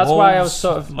team. That's Wolves, why I was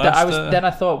sort of. Leicester. Then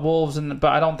I thought Wolves,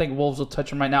 but I don't think Wolves will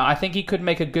touch him right now. I think he could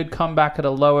make a good comeback at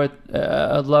a lower.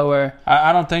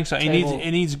 I don't think so. He table.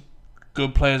 needs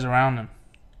good players around him.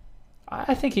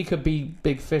 I think he could be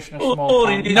big fish in a small Or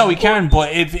pond. he No, he can,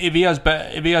 but if he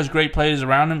has great players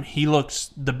around him, he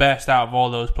looks the best out of all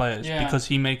those players because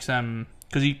he makes them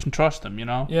because he can trust them. You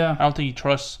know. Yeah. I don't think he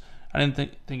trusts. I didn't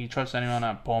think he trusts anyone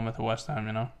at Bournemouth or West Ham.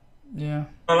 You know. Yeah.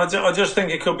 Well, I just think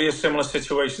it could be a similar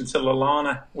situation to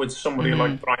Lallana with somebody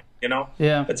like Brighton. You know,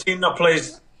 Yeah. a team that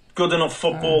plays good enough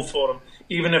football for them,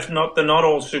 even if they're not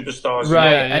all superstars.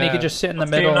 Right, Yeah, and he yeah. could just sit in the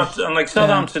You know? middle. And like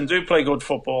Southampton do play good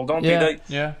football, don't Yeah. they?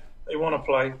 Yeah. They want to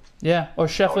play. Yeah, or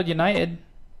Sheffield United.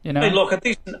 You know. Hey, look,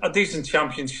 a decent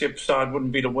championship side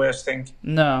wouldn't be the worst thing.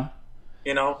 No,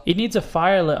 You know. he needs a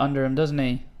fire lit under him, doesn't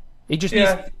he? He just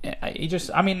Yeah. needs. He just.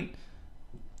 I mean.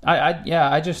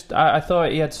 I thought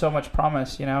he had so much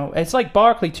promise, you know. It's like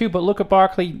Barkley too, but look at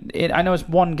Barkley. I know it's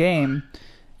one game,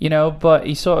 you know, but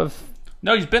he sort of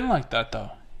No, he's been like that though.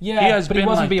 yeah, He has but he been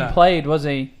wasn't like being that. played, was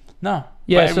he? No.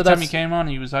 Yeah, But so every time he that's- came on,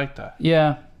 he was like that.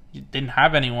 Yeah, You didn't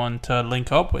have anyone to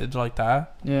link up with like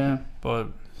that. yeah, But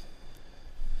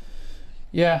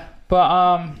yeah.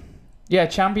 But yeah,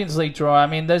 Champions League draw. I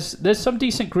mean, there's some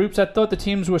decent groups. I thought the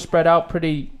teams were spread out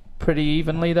pretty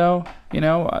evenly, though. You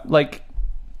know, like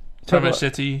Premier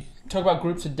City. talk about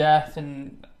groups of death,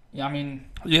 and I mean,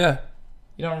 Yeah.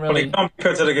 you don't Well, really. you can't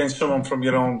pit it against someone from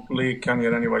your own league, can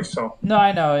you? Anyway, so No,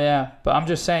 I know, yeah, but I'm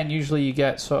just saying. Usually, you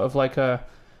get sort of like a.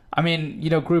 I mean, you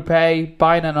know, Group A,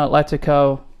 Bayern and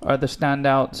Atletico are the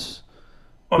standouts.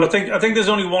 well, I think there's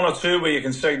only one or two where you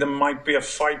can say there might be a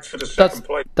fight for the second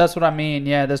place. That's what I mean.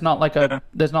 Yeah, there's not like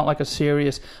a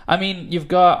serious. I mean, you've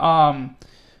got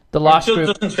the last group.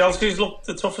 Doesn't Chelsea's look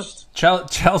the toughest?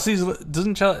 Chelsea's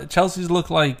look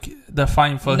like they're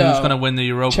fighting for No. who's going to win the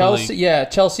Europa Chelsea, League. yeah,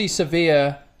 Chelsea,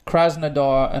 Sevilla,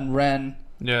 Krasnodar, and Rennes.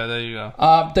 Yeah, there you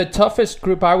go. The toughest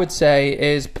group I would say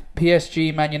is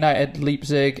PSG, Man United,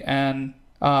 Leipzig, and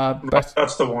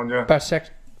That's the one, yeah. That's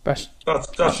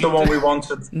That's the one we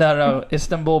wanted. no,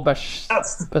 Istanbul, That's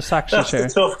the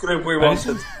Başakşehir. tough group we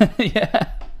wanted. Yeah,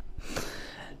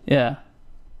 yeah.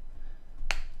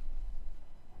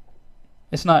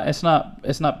 It's not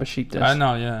Besiktas. I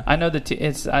know, yeah. I know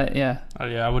it's yeah. Oh,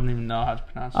 yeah, I wouldn't even know how to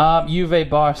pronounce it. Juve,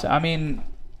 Barca. I mean,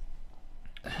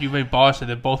 Juve, Barca,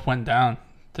 they both went down,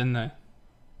 didn't they?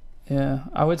 yeah.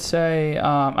 I would say.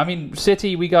 I mean,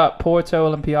 City. We got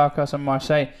Porto, Olympiacos, and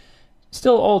Marseille.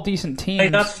 Still all decent teams. Hey,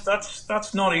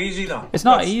 that's not easy though. It's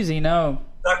not That's- easy. No.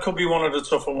 That could be one of the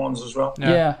tougher ones as well.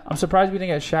 Yeah. I'm surprised we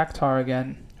didn't get Shakhtar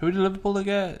again. Who did Liverpool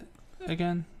get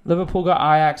again? Liverpool got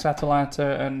Ajax,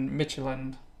 Atalanta, and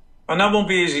Midtjylland. And that won't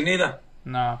be easy neither.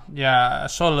 No. Yeah, I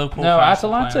saw Liverpool. No, fans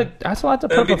Atalanta playing. put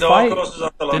There'll up be a dark fight. horses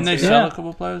Atalanta. Didn't they yeah. sell Yeah. a couple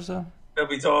of players though? There'll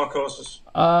be dark horses.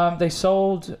 They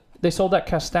sold that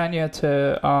Castagna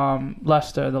to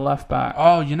Leicester, the left back.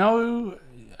 Oh, you know who?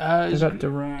 Is that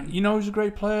Duran? You know who's a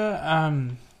great player?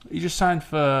 He just signed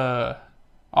for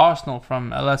Arsenal from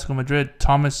Atletico Madrid.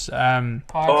 Thomas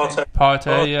Partey.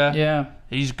 Partey, yeah. Yeah,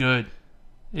 He's good.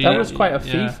 that was quite a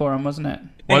fee yeah. for him, wasn't it?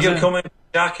 Think Was he'll it? come in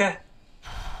Xhaka?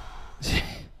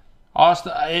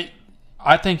 Arsenal,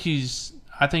 I think he's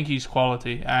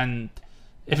quality, and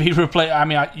if he replace, I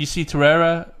mean, you see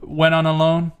Torreira went on a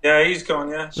loan. Yeah, he's gone.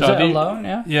 Yeah. Was So it if he- alone?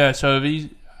 Yeah. Yeah, so if he,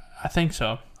 I think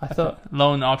so. I thought.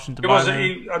 Loan option to He buy. was.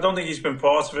 I don't think he's been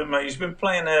part of it, mate. He's been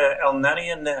playing El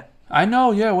Neni in there. I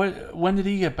know. Yeah. When did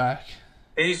he get back?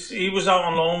 He was out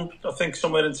on loan. I think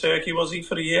somewhere in Turkey, was he,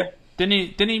 for a year? Didn't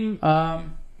he?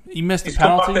 He missed He's the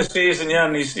come back penalty. this season, yeah,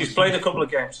 and he's played a couple of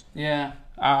games. Yeah.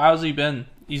 How's he been?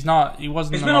 He's not. He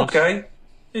wasn't. He's the been most- okay.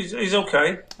 He's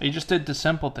okay. He just did the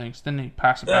simple things, didn't he?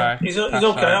 Pass it Yeah, back. he's pass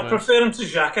okay. I sideways. prefer him to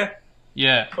Xhaka.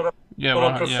 Yeah. But Yeah. but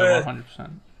I 100%.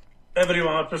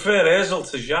 Everyone, I prefer Özil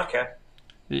to Xhaka.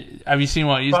 Have you seen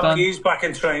what he's Apparently done? he's back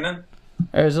in training.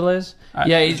 Ozil is. I-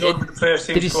 Yeah. He's joined the first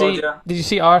team Did you squad, see? yeah. Did you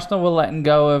see Arsenal were letting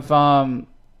go of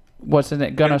what's in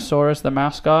it, Gunnosaurus, the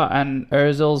mascot, and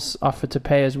Özil's offered to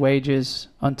pay his wages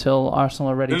until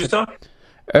Arsenal are ready Who's to. that?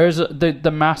 Özil,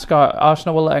 the mascot.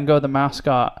 Arsenal will let him go. The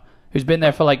mascot, who's been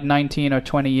there for like 19 or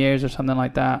 20 years or something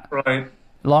like that. Right.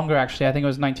 Longer actually. I think it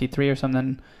was 93 or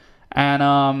something.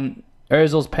 And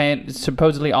Özil's paying.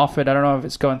 Supposedly offered. I don't know if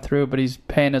it's going through, but he's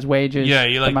paying his wages. Yeah,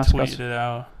 he the like mascot's- tweeted it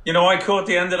out. You know, I caught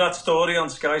the end of that story on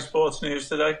Sky Sports News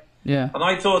today, Yeah. and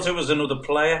I thought it was another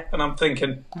player, and I'm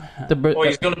thinking, The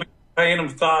he's going to be paying him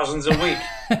thousands a week.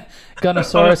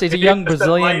 Gunnosaurus. He's a young That's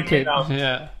Brazilian like, kid.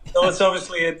 Yeah. So it's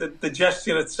obviously the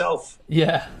gesture itself.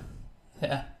 Yeah.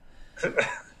 Yeah. So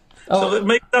Oh,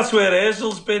 maybe that's where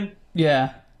Özil's been.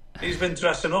 yeah. He's been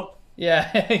dressing up. Yeah,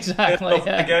 exactly. Getting up for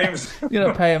the Yeah. games. He's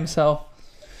gonna pay himself.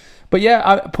 But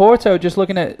yeah, Porto. Just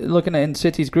looking at in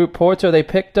City's group, Porto they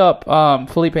picked up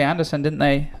Felipe Anderson, didn't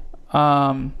they?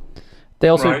 They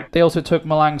also took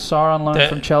Malang Sarr on loan They-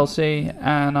 from Chelsea,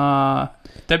 and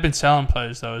They've been selling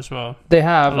players though as well. they A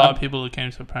have lot of people who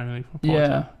came to the Premier League from Porto.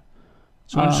 yeah,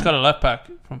 So we just got a left back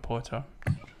from Porto.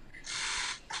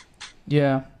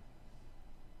 yeah.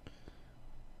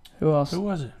 Who else? Who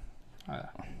was it?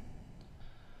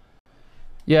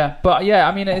 Yeah, but yeah,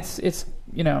 I mean it's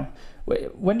you know,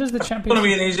 when does the It's going to Champions?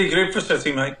 be an easy group for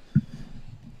City, mate.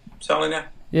 I'm telling you.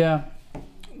 Yeah,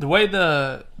 The way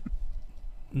the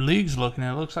league's looking,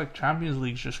 it looks like Champions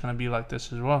League's just going to be like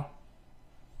this as well.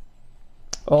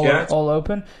 Yeah. all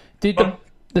open.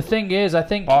 The thing is, I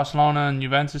think Barcelona and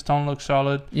Juventus don't look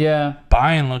solid. yeah.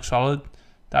 Bayern look solid.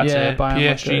 That's Yeah, it. Bayern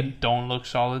look PSG good. don't look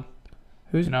solid.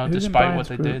 Who's You know, who's in despite what Bayern's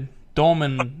they group? did.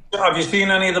 Dortmund. Have you seen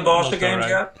any of the Barca Looked games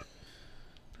alright. yet?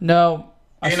 No,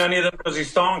 Seen any of them? Because he's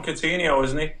starting Coutinho,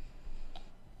 isn't he?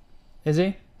 is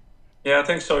he? Yeah, I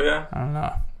think so, yeah. I don't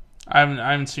know. I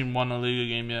haven't seen one La Liga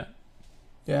game yet.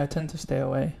 Yeah, I tend to stay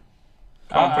away.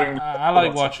 Can't bring- I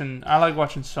like watching. I like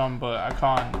watching some, but I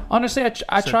can't. Honestly, I Sit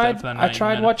there tried for the I 90 tried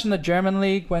minutes. watching the German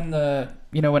league when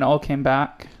when it all came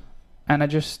back, and I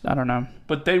don't know.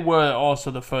 But they were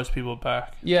also the first people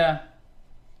back. Yeah,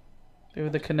 they were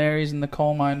the canaries in the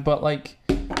coal mine, but like,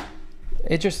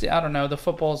 it just I don't know. The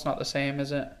football's not the same,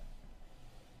 is it?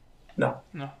 No.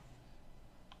 No.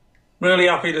 Really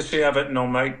happy to see Everton, though,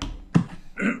 mate.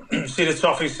 See the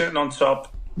Toffee sitting on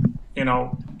top. You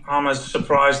know, Hammers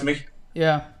surprised me.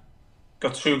 Yeah,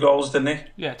 Got 2 goals, didn't he?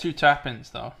 Yeah, 2 tap-ins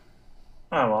though.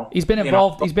 Oh, well. he's been You know,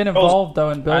 involved. He's been goals- involved though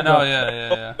in I build know. up.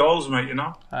 Yeah. Goals, mate, you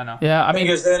know. I know. Yeah, I I mean,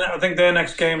 think their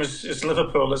next game is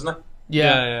Liverpool, isn't it?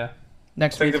 Yeah.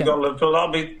 next I think they've weekend. got Liverpool.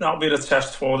 That'll be the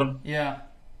test for them. Yeah,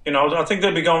 You know, I think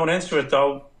they'll be going into it,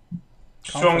 though,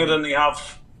 stronger than they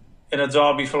have in a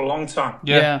derby for a long time.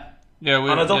 yeah, Yeah.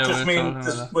 And I don't we're just mean talking about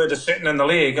that. where they're sitting in the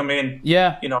league. I mean,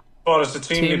 yeah. you know, as far as the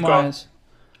team Team they've got, wise.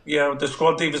 yeah, the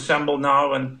squad they've assembled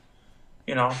now, and,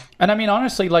 you know, And I mean,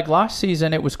 honestly, like last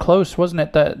season, it was close, wasn't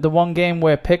it? The one game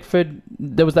where Pickford,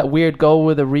 there was that weird goal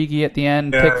with Origi at the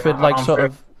end. Yeah, Pickford, like, I'm sort fair.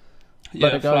 of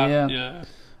let it go. flat, Yeah.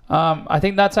 I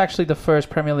think that's actually the first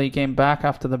Premier League game back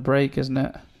after the break, isn't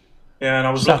it? yeah. And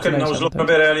I was Saturday, looking a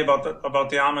bit early about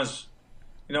the Hammers.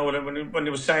 You know, when he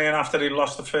was saying after he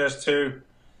lost the first 2,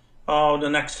 the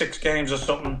next 6 games or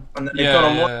something, and then they've Yeah, got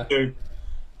on yeah. 1 2,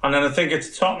 and then I think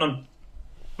it's Tottenham,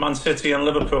 Man City, and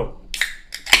Liverpool.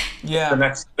 Yeah, The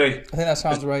next 3 I think that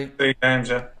sounds right. games,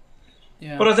 yeah.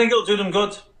 Yeah, But I think it'll do them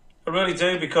good. I really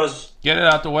do, because Get it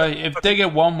out the way. If they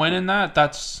get 1 win in that,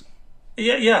 that's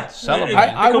yeah. Celebrate.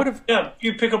 I would've-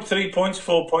 you pick up 3 points,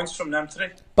 4 points from them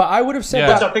today, but I would have said Yeah.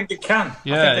 which that. I think they can. I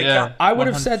yeah, think they yeah. can. I would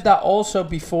have 100%. said that also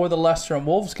before the Leicester and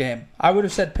Wolves game. I would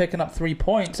have said picking up 3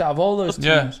 points out of all those teams.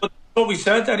 Yeah. But that's what we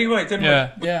said anyway, didn't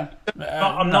Yeah. Yeah, we?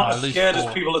 I'm No, not at as least scared 4.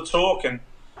 as people are talking.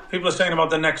 People are saying about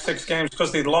the next 6 games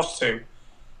because they'd lost 2.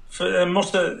 It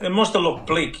must have looked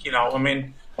bleak, you know. I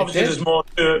mean, obviously did. there's more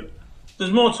to it.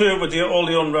 There's more to it with all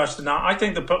the unrest and that. I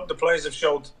think the players have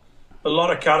showed a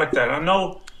lot of character. I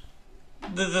know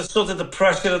the sort of the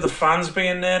pressure of the fans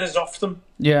being there is off them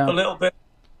yeah. a little bit,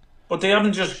 but they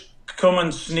haven't just come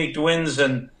and sneaked wins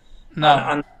and No.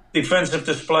 and defensive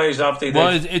displays after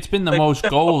Well, they. it's been the they- most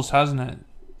goals, hasn't it?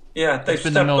 Yeah, they've It's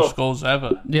been the stepped most up. goals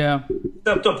ever. Yeah.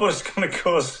 Stepped up, but it's going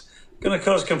to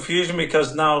cause confusion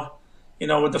because now,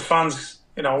 with the fans,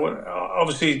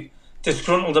 obviously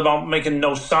disgruntled about making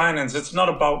no signings. It's not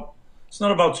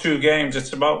about 2 games.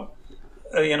 It's about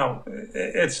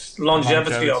it's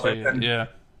longevity of it. And, yeah.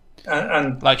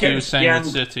 and Like you getting were to saying the with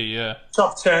end, City, yeah.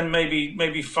 top 10,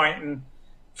 maybe fighting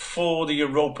for the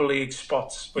Europa League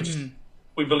spots, which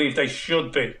we believe they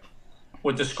should be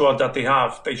with the squad that they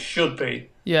have. They should be.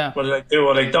 Yeah. Whether they do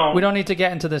or they don't. We don't need to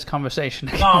get into this conversation.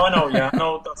 No, I know. Yeah, I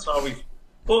know. That's how we.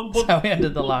 But That's how we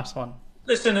ended the last one.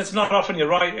 listen, it's not often you're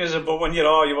right, is it? But when you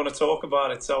are, you want to talk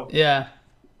about it. So Yeah.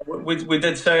 we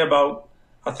did say about.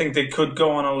 I think they could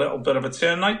go on a little bit of a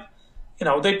turn. Like,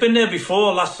 they've been there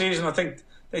before last season. I think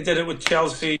they did it with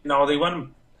Chelsea. They went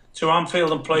to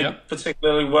Anfield and played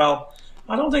particularly well.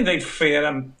 I don't think they'd fear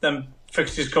them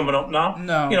fixtures coming up now.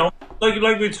 No. Like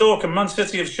we were talking, Man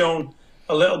City have shown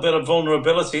a little bit of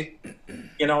vulnerability.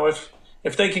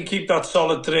 If they can keep that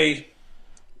solid 3-5-2,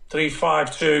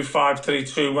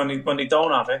 5-3-2 when they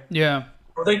don't have it, Yeah.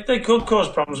 well, they could cause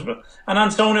problems. And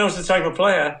Antonio's the type of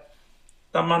player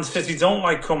that Man City don't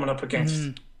like coming up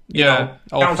against. Yeah,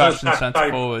 old-fashioned counter-attack centre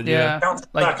type. forward. Yeah. Yeah.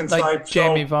 Counter-attacking Like type.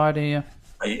 Jamie So, Vardy, yeah.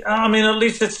 I mean, at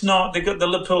least it's not. They got the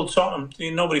Liverpool Tottenham.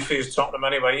 Nobody fears Tottenham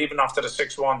anyway. Even after the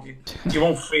 6-1, you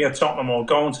won't fear Tottenham or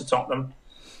going to Tottenham.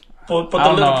 But the I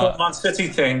don't know. Liverpool Man City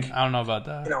thing, I don't know about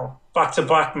that. back to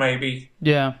back maybe.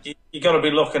 Yeah. You got to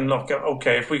be looking. Look,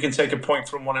 okay, if we can take a point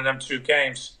from one of them 2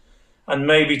 games, and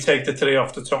maybe take the 3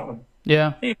 off to Tottenham,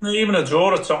 Yeah. even a draw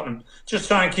to Tottenham, just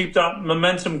try and keep that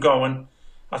momentum going.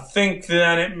 I think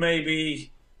then it may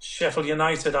be Sheffield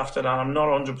United after that. I'm not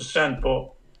 100%,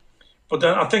 but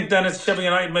then I think then it's Sheffield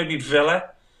United, maybe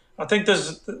Villa. I think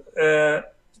there's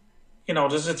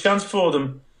there's a chance for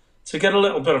them to get a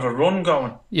little bit of a run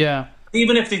going. Yeah.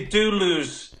 Even if they do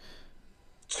lose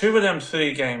 2 of them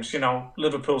 3 games,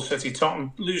 Liverpool, City,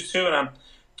 Tottenham, lose 2 of them,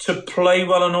 to play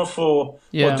well enough or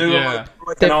do Yeah.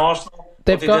 like an Arsenal, what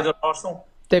they did at Arsenal,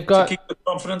 They've got to keep the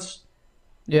confidence.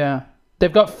 Yeah.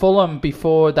 They've got Fulham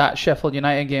before that Sheffield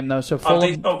United game though, so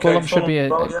Fulham should be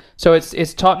So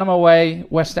it's Tottenham away,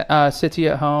 City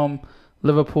at home,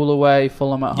 Liverpool away,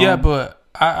 Fulham at home. Yeah, but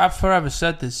I've forever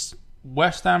said this.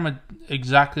 West Ham are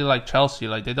exactly like Chelsea.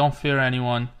 Like, they don't fear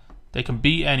anyone. They can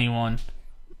beat anyone.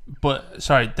 But,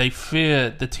 they fear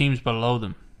the teams below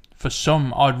them. For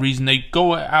some odd reason, they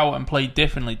go out and play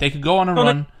differently. They could go on a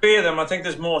run. They fear them. I think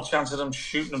there's more chance of them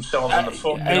shooting themselves in the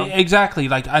foot. Exactly.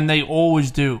 And they always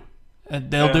do.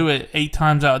 They'll do it 8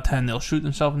 times out of 10. They'll shoot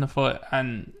themselves in the foot.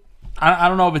 And I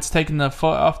don't know if it's taking the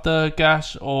foot off the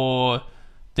gas or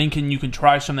thinking you can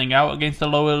try something out against the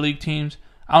lower league teams.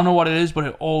 I don't know what it is,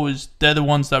 but they're the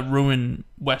ones that ruin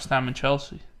West Ham and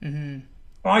Chelsea. Mm-hmm.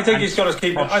 Well, I think he's got to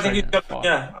keep. I think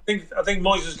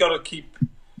Moyes has got to keep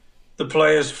the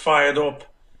players fired up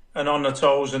and on their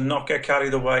toes and not get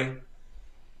carried away.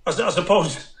 I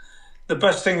suppose the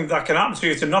best thing that can happen to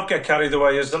you to not get carried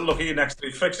away is to look at your next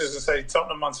 3 fixtures and say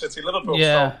Tottenham, Man City, Liverpool.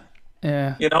 Yeah, so,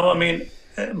 yeah. I mean,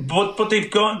 but they've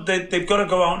got to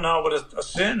go out now with a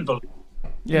certain belief,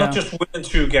 not just winning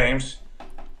 2 games.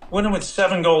 Winning with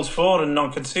 7 goals for and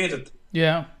non-conceded.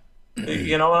 Yeah.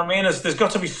 You know what I mean? There's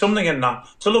got to be something in that.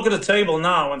 To look at the table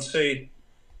now and see,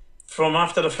 from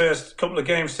after the first couple of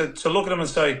games, to look at them and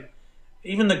say,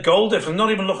 even the goal difference,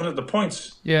 not even looking at the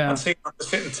points, and see that they're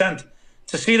sitting 10th,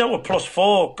 to see that with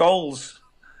 +4 goals,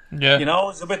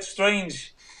 it's a bit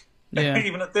strange. Yeah.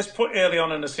 Even at this point early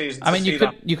on in the season. I mean, you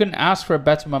couldn't ask for a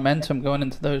better momentum going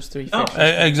into those 3 fixtures.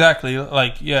 Exactly.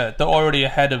 They're already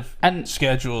ahead of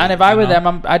schedule. And if I were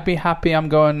them, I'd be happy I'm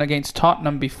going against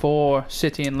Tottenham before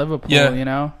City and Liverpool, Yeah.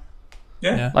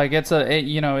 Like, it's Well,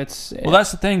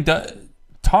 that's the thing.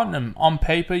 Tottenham, on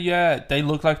paper, they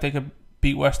look like they could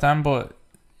beat West Ham, but,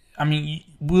 I mean,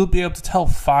 we'll be able to tell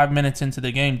 5 minutes into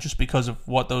the game just because of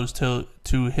what those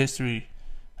two history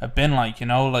have been like,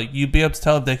 you'd be able to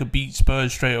tell if they could beat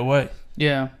Spurs straight away.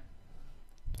 Yeah.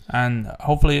 And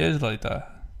hopefully it is like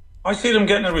that. I see them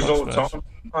getting a result at Tottenham.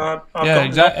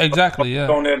 Exactly.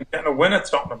 Going there and getting a win at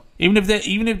Tottenham.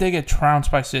 Even if they get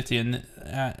trounced by City and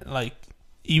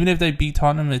even if they beat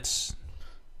Tottenham, it's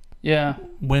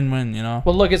win-win.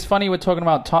 Well, look, it's funny we're talking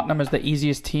about Tottenham as the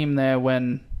easiest team there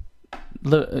when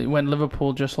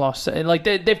Liverpool just lost. Like,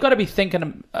 they've got to be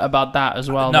thinking about that as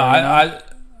well. No,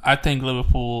 I think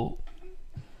Liverpool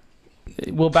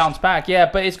will bounce back. Yeah,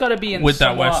 but it's got to be in with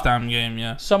that West Ham game.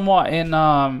 Yeah, somewhat in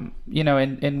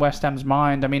in West Ham's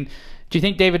mind. I mean, do you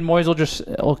think David Moyes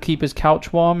will keep his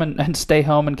couch warm and stay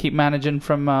home and keep managing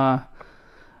from on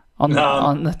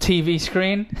the TV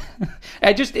screen?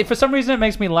 For some reason it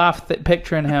makes me laugh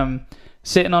picturing him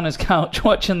sitting on his couch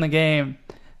watching the game,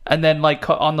 and then like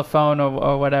on the phone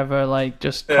or whatever, like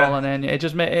just calling in. It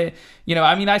just you know,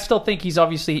 I mean, I still think he's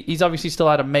obviously still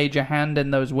had a major hand in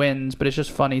those wins, but it's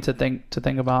just funny to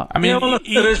think about. I mean, well, it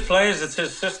is players. It's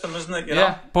his system, isn't it? You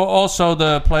know? But also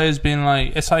the players being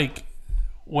like, it's like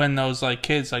when those like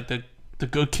kids, like the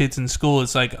good kids in school,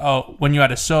 it's like, oh, when you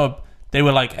had a sub, they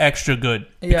were like extra good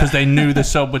because they knew the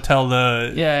sub would tell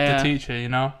the teacher, you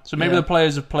know. So maybe the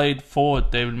players have played for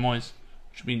David Moyes.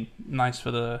 Should be nice for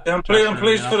the. Yeah, I'm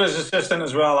pleased for his assistant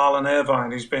as well, Alan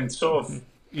Irvine. He's been sort of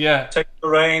taking the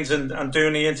reins and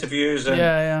doing the interviews.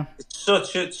 And it's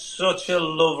such a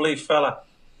lovely fella.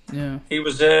 Yeah, he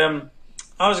was. I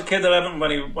was a kid at Everton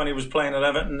when he was playing at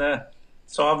Everton there,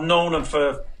 so I've known him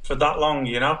for that long,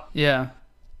 you know. Yeah,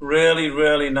 really,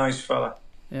 really nice fella.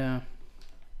 Yeah,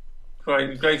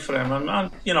 great for him,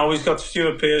 and you know he's got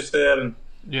Stuart Pearce there, and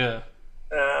you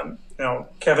know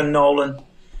Kevin Nolan.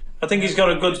 I think he's got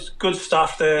a good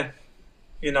staff there.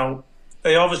 You know,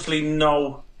 they obviously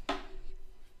know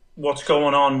what's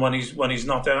going on when he's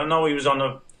not there. I know he was on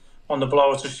the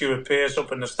blower to Stuart Pearce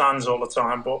up in the stands all the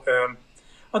time, but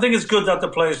I think it's good that the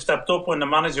players stepped up when the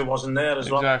manager wasn't there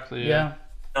as well. Exactly. Yeah.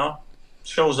 You know,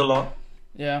 shows a lot.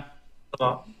 Yeah. A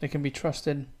lot. They can be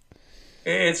trusted.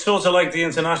 It's sort of like the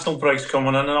international breaks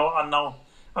coming. I know.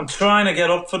 I'm trying to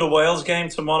get up for the Wales game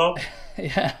tomorrow.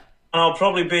 Yeah. And I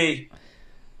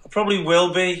probably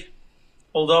will be,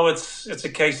 although it's a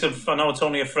case of, I know it's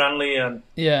only a friendly, and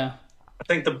I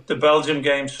think the Belgium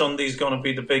game Sunday's going to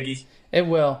be the biggie. It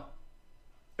will,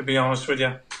 to be honest with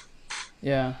you.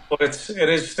 Yeah, but it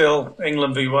is still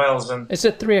England v Wales, and it's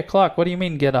at 3:00. What do you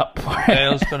mean get up for it?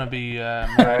 Dale's going to be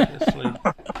asleep.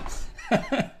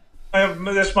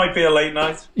 This might be a late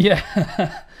night.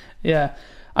 Yeah, yeah.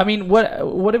 I mean,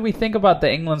 what did we think about the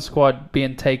England squad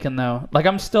being taken though? Like,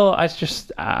 I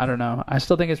don't know. I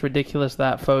still think it's ridiculous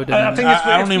that Foden. I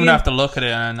don't even have to look at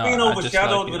it. And being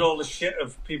overshadowed with all the shit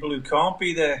of people who can't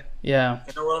be there. Yeah,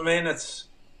 you know what I mean. It's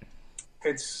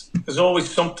there's always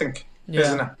something,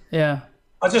 isn't it? Yeah.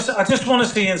 I just want to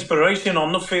see inspiration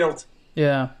on the field.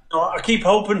 Yeah. You know, I keep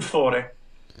hoping for it.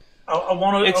 I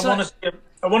want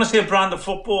to see a brand of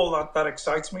football that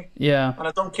excites me. Yeah. And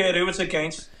I don't care who it's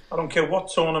against. I don't care what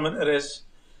tournament it is.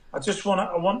 I just want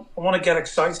to get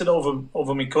excited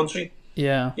over my country.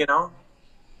 Yeah. You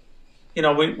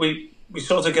know, we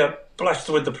sort of get blessed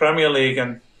with the Premier League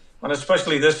and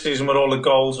especially this season with all the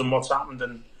goals and what's happened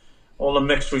and all the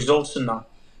mixed results and that.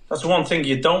 That's one thing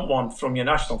you don't want from your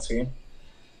national team.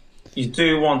 You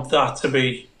do want that to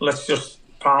be, let's just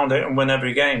pound it and win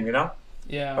every game, you know?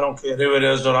 Yeah. I don't care who it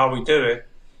is or how we do it.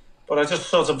 But I just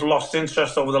sort of lost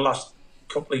interest over the last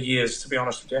couple of years, to be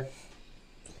honest with you.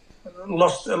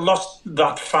 Lost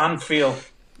that fan feel.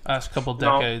 Last couple of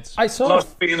decades. I saw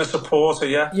lost being a supporter.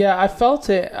 Yeah, I felt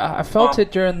it. I felt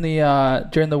it during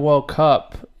the World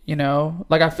Cup. You know,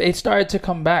 like it started to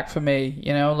come back for me.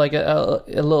 You know, like a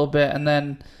little bit, and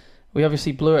then we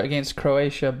obviously blew it against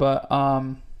Croatia. But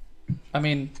I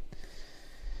mean,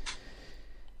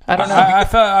 I don't know.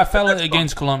 I felt it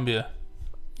against Colombia.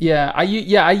 Yeah, I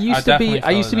used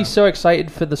to be so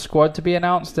excited for the squad to be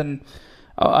announced, and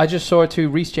I just saw too.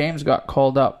 Reece James got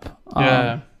called up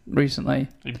recently.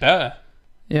 He better.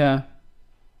 Yeah,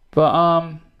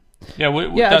 but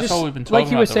that's all we've been talking about.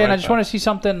 Like you were saying, I just want to see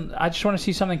something. I just want to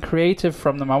see something creative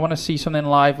from them. I want to see something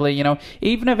lively. You know,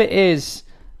 even if it is,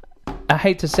 I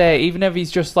hate to say it, even if he's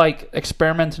just like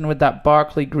experimenting with that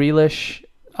Barkley Grealish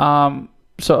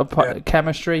sort of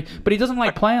chemistry, but he doesn't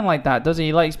like playing like that, does he?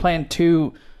 He likes playing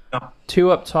two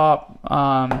up top.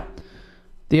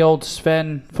 The old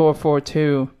Sven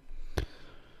 4-4-2.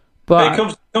 But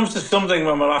it comes to something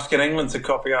when we're asking England to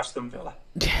copy Aston Villa.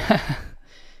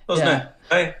 Doesn't it?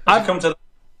 Hey, I've come to.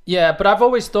 Yeah, but I've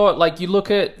always thought, like, you look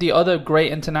at the other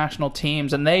great international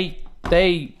teams, and they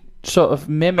sort of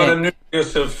mimic. Got a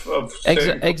nucleus of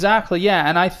exactly, yeah.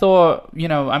 And I thought, you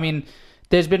know, I mean,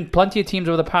 there's been plenty of teams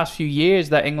over the past few years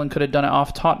that England could have done it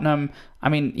off. Tottenham, I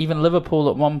mean, even Liverpool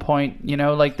at one point. You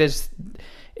know, like there's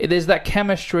that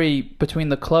chemistry between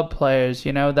the club players.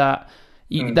 You know that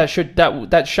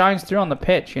shines through on the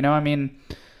pitch. You know, I mean.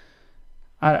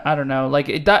 I don't know,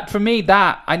 like that for me.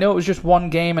 That I know it was just one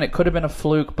game and it could have been a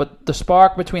fluke, but the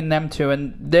spark between them two,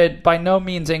 and they're by no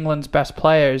means England's best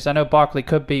players. I know Barkley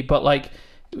could be, but like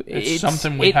it's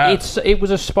something we have. It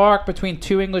was a spark between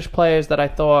two English players that I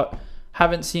thought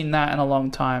haven't seen that in a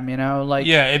long time. You know, like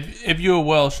if you were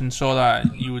Welsh and saw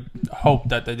that, you would hope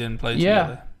that they didn't play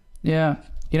together. Yeah,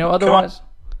 you know, otherwise.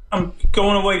 I'm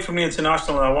going away from the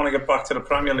international, and I want to get back to the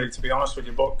Premier League. To be honest with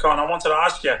you, but Con, I wanted to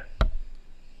ask you.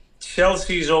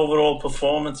 Chelsea's overall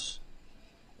performance,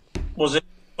 was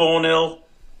 4-0.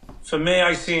 For me,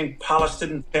 I seen Palace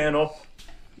didn't turn up.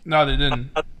 No, they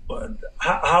didn't.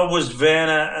 How was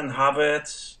Werner and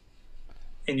Havertz,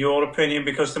 in your opinion?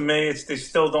 Because to me, they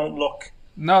still don't look.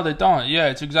 No, they don't. Yeah,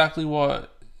 it's exactly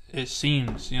what it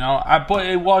seems. But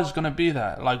it was going to be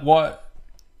that. Like, what?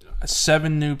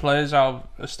 7 new players out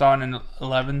of starting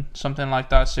 11, something like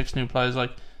that. 6 new players.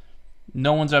 Like,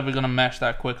 no one's ever going to mesh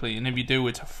that quickly. And if you do,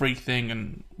 it's a freak thing,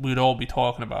 and we'd all be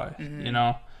talking about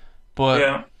it.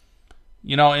 But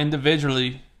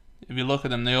individually, if you look at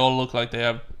them, they all look like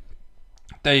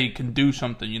they can do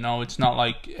something. It's not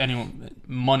like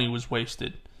money was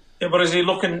wasted. Yeah, but is he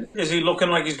looking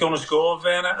like he's going to score,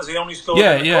 Werner? Has he only scored?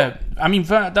 Yeah. I mean,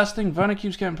 that's the thing. Werner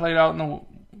keeps getting played out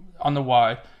on the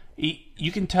wide.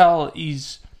 You can tell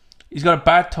he's got a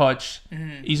bad touch.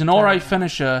 He's an alright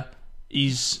finisher.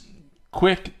 He's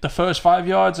quick the first 5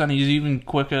 yards, and he's even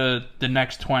quicker the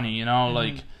next 20.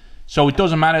 So it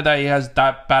doesn't matter that he has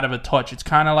that bad of a touch. It's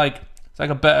kind of like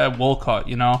a better Walcott.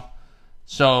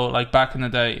 So like back in the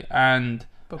day, and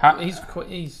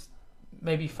he's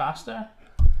maybe faster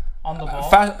on the ball.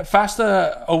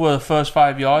 Faster over the first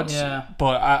 5 yards. Yeah.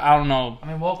 But I don't know. I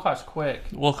mean, Walcott's quick.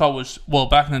 Walcott was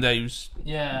back in the day. He was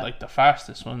like the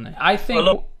fastest, wasn't he? I think.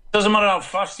 Well, look, it doesn't matter how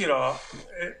fast you are.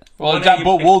 But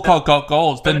Walcott got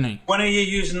goals, didn't he? When are you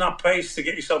using that pace to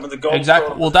get yourself in the goal?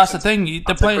 Exactly. Well, that's the thing.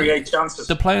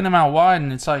 They're playing him out wide,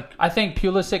 and it's like I think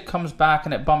Pulisic comes back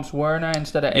and it bumps Werner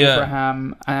instead of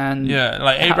Abraham, and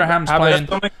like Abraham's playing.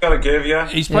 Something gotta give, yeah.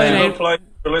 He's playing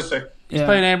Pulisic. He's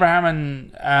playing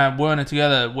Abraham and Werner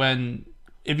together. When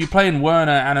if you're playing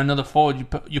Werner and another forward,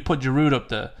 you put Giroud up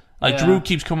there. Like Giroud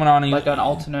keeps coming on, like an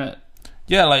alternate.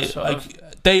 Yeah, like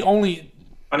they only.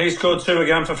 And he scored 2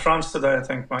 again for France today, I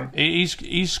think, Mike.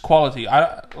 He's quality.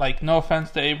 No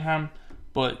offense to Abraham,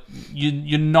 but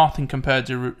you're nothing compared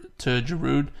to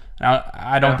Giroud. Now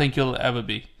I don't think he'll ever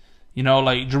be.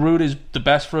 Like Giroud is the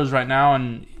best for us right now,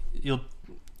 and he'll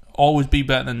always be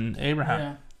better than Abraham.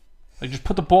 Yeah. Like just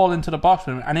put the ball into the box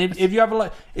for him. And if you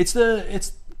have it's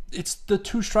the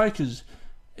 2 strikers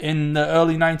in the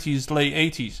early 90s, late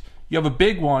 80s. You have a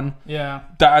big one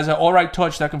that has an alright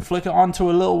touch that can flick it onto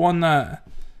a little one that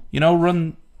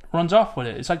runs off with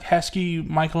it. It's like Heskey,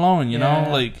 Michael Owen,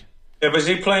 like. Yeah, but is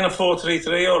he playing a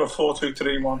 4-3-3 or a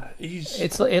 4-2-3-1?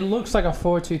 It looks like a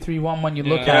 4-2-3-1 when you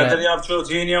look at Yeah, it. did he have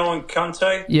Jorginho and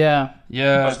Kante? Yeah.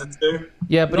 As the 2?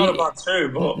 Yeah, but not about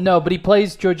 2, but no, but he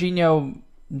plays Jorginho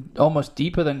almost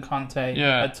deeper than Conte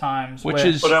at times. But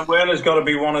then Werner's got to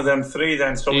be one of them 3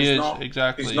 then, so he's not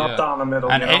exactly. He's not down the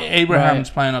middle. And Abraham's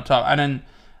playing up top, and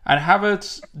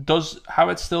Havertz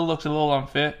still looks a little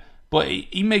unfit, but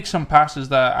he makes some passes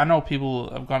that I know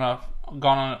people have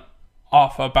gone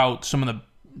off about some of the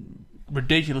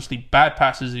ridiculously bad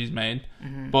passes he's made,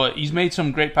 but he's made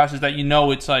some great passes that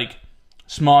it's like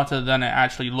smarter than it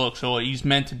actually looks, or he's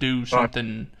meant to do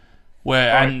something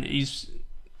and he's.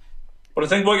 But I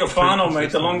think what you'll find on,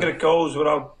 mate, the longer it goes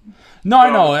without. No,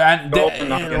 I know,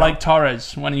 and like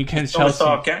Torres when he gets Chelsea,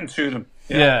 start getting to them.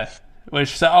 Yeah,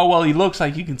 which he looks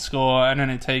like he can score, and then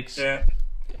it takes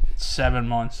 7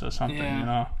 months or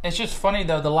something. It's just funny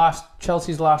though.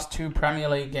 Chelsea's last 2 Premier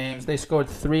League games, they scored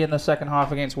 3 in the second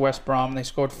half against West Brom. They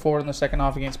scored 4 in the second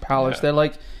half against Palace. They're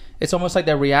like. It's almost like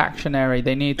they're reactionary.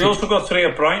 They also got 3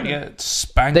 at Brighton. Yeah,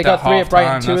 spanked. They got 3 at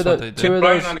Brighton. Two of those.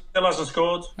 Brighton and he still hasn't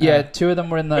scored. Yeah, 2 of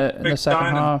them were in the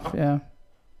second half. Yeah.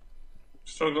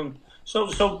 Struggling. So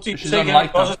did you take any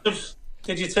positives?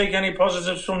 Did you take any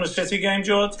positives from the City game,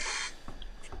 George?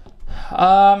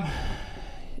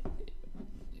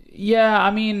 Yeah, I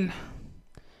mean,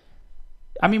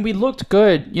 we looked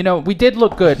good. We did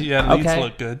look good. Yeah, Leeds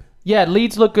looked good. Yeah,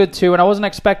 Leeds look good too, and I wasn't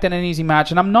expecting an easy match,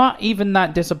 and I'm not even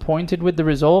that disappointed with the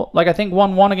result. Like, I think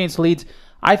 1-1 against Leeds,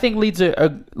 I think Leeds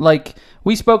are like,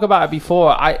 we spoke about it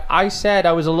before. I said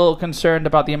I was a little concerned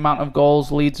about the amount of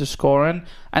goals Leeds are scoring,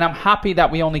 and I'm happy that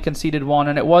we only conceded 1,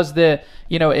 and it was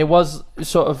it was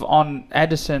sort of on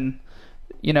Edison,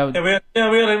 Yeah,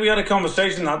 we had a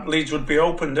conversation that Leeds would be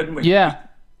open, didn't we? Yeah.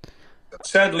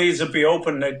 Said Leeds would be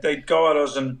open, they'd go at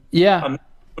us and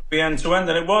would be end to end,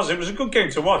 and it was a good game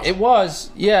to watch. It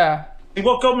was, yeah.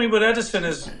 What got me with Edison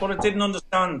is what I didn't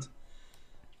understand.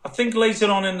 I think later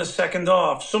on in the second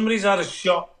half, somebody's had a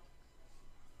shot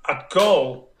at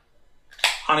goal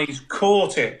and he's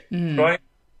caught it, right?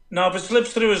 Now, if it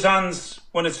slips through his hands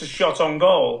when it's a shot on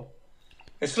goal,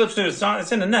 it slips through his hands,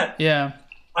 it's in the net. Yeah.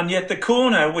 And yet the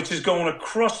corner, which is going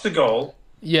across the goal,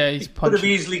 he could have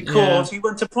easily caught. He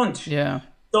went to punch. Yeah.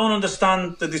 Don't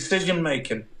understand the decision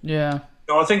making. Yeah.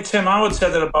 I think Tim Howard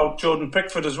said it about Jordan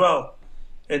Pickford as well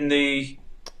in the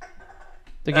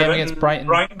game against Brighton.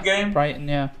 Brighton game. Brighton,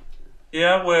 yeah.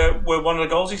 Yeah, where one of the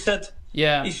goals he said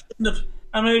Yeah. he shouldn't have.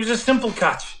 I mean, it was a simple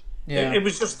catch. Yeah. It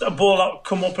was just a ball that would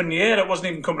come up in the air. It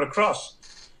wasn't even coming across.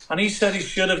 And he said he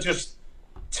should have just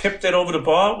tipped it over the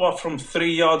bar. What, from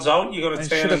 3 yards out, you're going to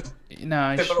turn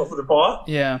and tip it over the bar?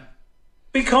 Yeah.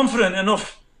 Be confident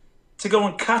enough to go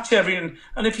and catch everything.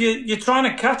 And if you're trying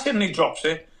to catch it and he drops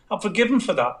it, I'll forgive him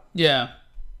for that. Yeah.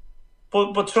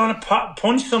 But trying to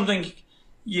punch something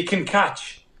you can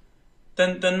catch,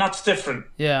 then that's different.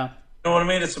 Yeah. You know what I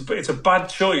mean? It's a bad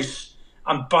choice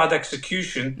and bad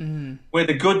execution. Where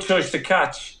the good choice to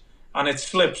catch and it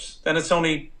slips, then it's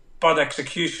only bad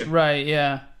execution. Right.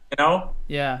 Yeah. You know?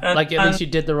 Yeah. And, like at least you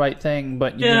did the right thing,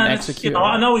 but you didn't execute.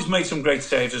 I know he's made some great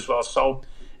saves as well. So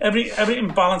everything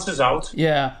balances out.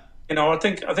 Yeah. You know, I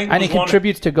think. And he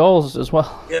contributes to goals as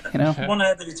well. Yeah. You know, one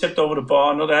header he tipped over the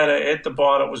bar, another header hit the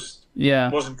bar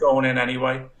that wasn't going in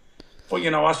anyway. But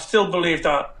you know, I still believe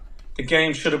that the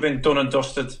game should have been done and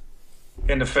dusted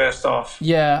in the first half.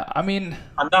 Yeah, I mean,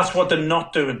 and that's what they're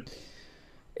not doing.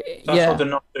 That's what they're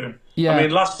not doing. Yeah. I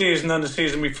mean, last season and the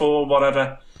season before,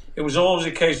 whatever, it was always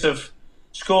a case of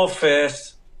score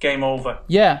first, game over.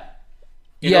 Yeah.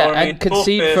 You know what I mean? And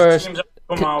concede first. first.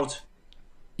 Come out.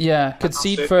 Yeah,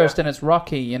 concede first, and it's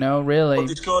rocky. You know, really. But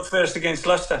they scored first against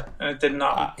Leicester, and it didn't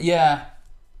happen. Yeah,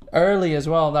 early as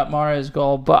well, that Mahrez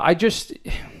goal. But I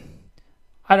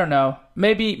don't know.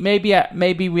 Maybe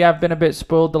we have been a bit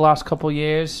spoiled the last couple of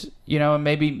years. You know, and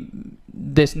maybe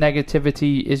this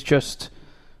negativity is just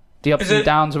the ups and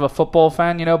downs of a football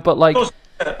fan. You know, but like,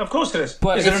 of course it is.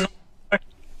 But is it a knock-on effect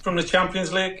from the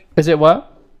Champions League? Is it what?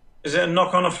 Is it a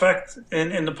knock-on effect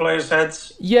in the players'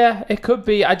 heads? Yeah, it could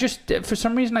be. For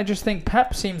some reason, I just think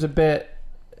Pep seems a bit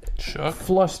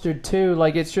flustered too.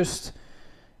 Like, it's just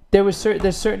there's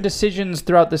certain decisions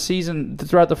throughout the season,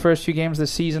 throughout the first few games of the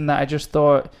season, that I just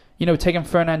thought, you know, taking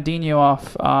Fernandinho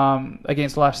off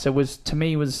against Leicester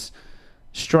was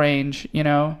strange. You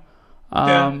know,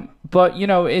 but you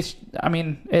know, it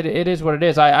is what it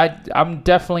is. I'm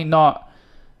definitely not.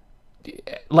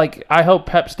 Like, I hope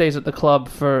Pep stays at the club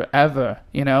forever,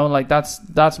 you know, like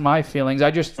that's my feelings. I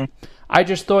just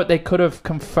thought they could have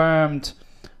confirmed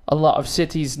a lot of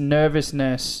City's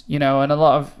nervousness, you know, and a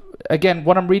lot of, again,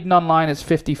 what I'm reading online is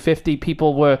 50-50.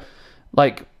 People were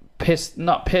like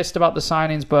not pissed about the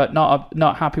signings, but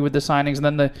not happy with the signings, and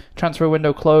then the transfer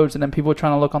window closed, and then people were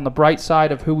trying to look on the bright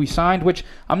side of who we signed, which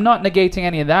I'm not negating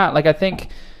any of that. Like, I think,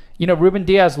 you know, Ruben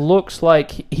Diaz looks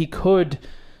like he could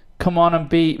come on and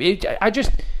be.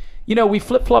 You know, we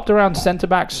flip-flopped around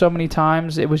centre-back so many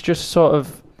times. It was just sort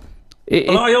of...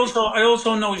 I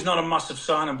also know he's not a massive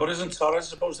signing, but isn't Torres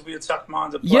supposed to be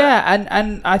attack-minded player? Yeah,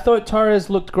 and I thought Torres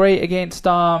looked great against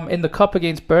in the Cup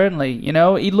against Burnley. You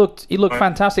know, he looked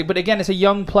fantastic. But again, it's a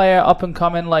young player,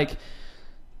 up-and-coming. Like,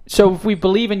 so if we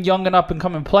believe in young and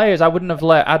up-and-coming players, I wouldn't have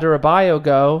let Adarabioyo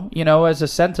go, you know, as a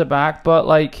centre-back. But,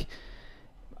 like...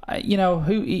 You know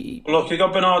look, you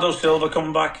got Bernardo Silva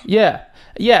coming back. Yeah.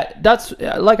 That's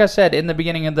like I said in the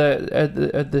beginning of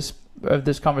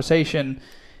this conversation.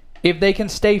 If they can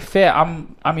stay fit,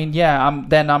 then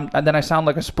I sound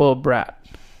like a spoiled brat.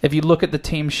 If you look at the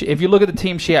team sheet,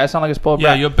 I sound like a spoiled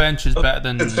brat. Yeah, your bench is better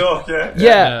than.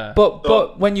 Yeah.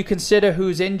 But when you consider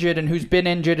who's injured and who's been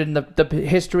injured and the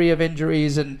history of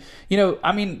injuries, and you know,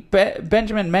 I mean,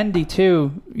 Benjamin Mendy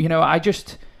too. You know,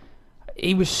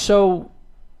 he was so.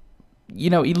 You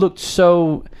know, he looked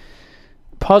so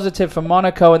positive for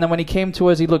Monaco, and then when he came to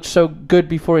us, he looked so good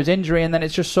before his injury, and then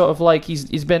it's just sort of like he's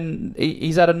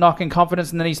had a knock in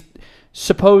confidence, and then he's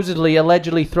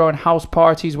allegedly throwing house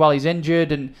parties while he's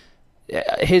injured, and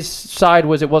his side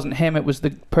was it wasn't him, it was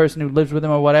the person who lives with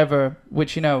him or whatever,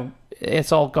 which, you know,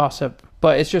 it's all gossip,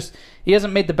 but it's just he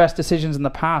hasn't made the best decisions in the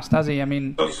past, has he? I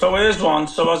mean, so here's one.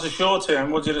 So as a short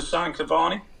term, would you have signed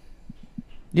Cavani?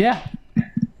 Yeah.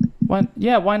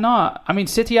 Why not? I mean,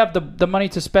 City have the money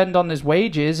to spend on his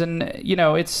wages, and you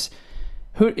know,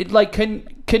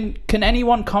 can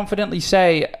anyone confidently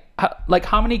say, like,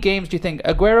 how many games do you think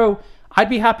Aguero? I'd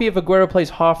be happy if Aguero plays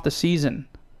half the season.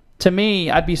 To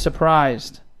me, I'd be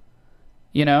surprised.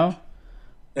 You know?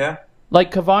 Yeah.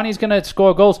 Like, Cavani's going to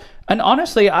score goals, and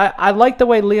honestly, I like the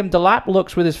way Liam Delap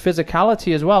looks with his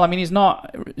physicality as well. I mean, he's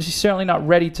certainly not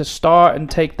ready to start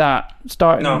and take that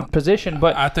starting position,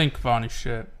 but I think Cavani's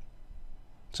shit.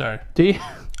 Sorry. Do you?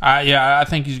 Yeah, I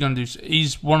think he's going to do...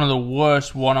 He's one of the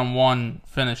worst one-on-one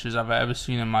finishes I've ever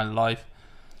seen in my life.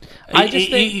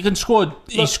 He can score...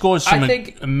 He scores some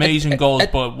amazing goals,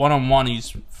 but one-on-one,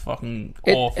 he's fucking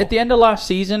awful. At the end of last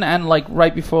season, and like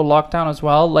right before lockdown as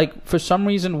well, like for some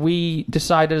reason we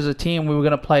decided as a team we were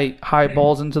going to play high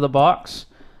balls into the box.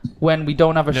 when we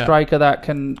don't have a striker that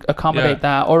can accommodate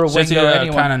that, or a City winger or are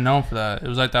anyone. kind of known for that. It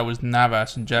was like that with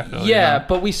Navas and Dzeko. Yeah, you know?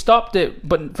 but we stopped it.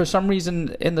 But for some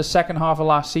reason, in the second half of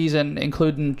last season,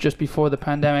 including just before the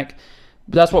pandemic,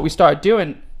 that's what we started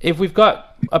doing. If we've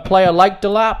got a player like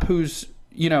Delap, who's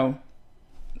Delap,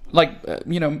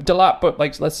 but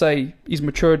like let's say he's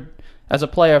matured as a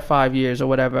player 5 years or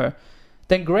whatever,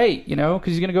 then great, because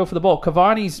he's going to go for the ball.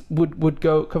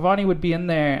 Cavani would be in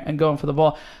there and going for the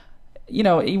ball.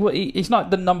 He's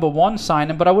not the number one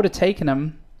signing, but I would have taken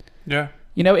him. Yeah.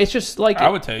 It's just like I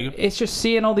would take him. It's just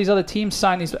seeing all these other teams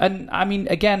sign these, and I mean,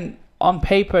 again, on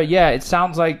paper, yeah, it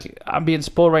sounds like I'm being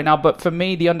spoiled right now, but for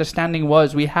me, the understanding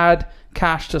was we had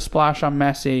cash to splash on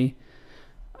Messi.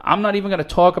 I'm not even going to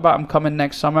talk about him coming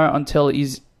next summer until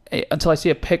I see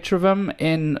a picture of him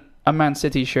in a Man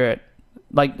City shirt.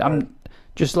 Like, I'm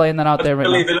just laying that out there right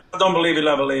now. I don't believe he'll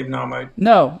ever leave now, mate.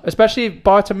 No, especially if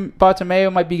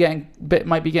Bartomeu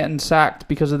might be getting sacked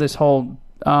because of this whole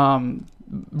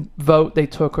vote they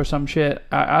took or some shit.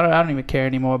 I don't even care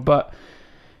anymore. But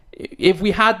if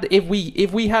we had, it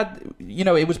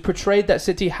was portrayed that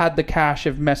City had the cash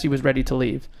if Messi was ready to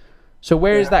leave. So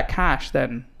where is that cash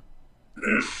then?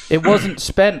 It wasn't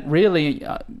spent really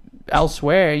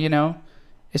elsewhere.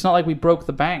 It's not like we broke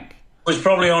the bank. It was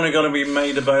probably only going to be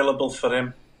made available for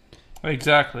him.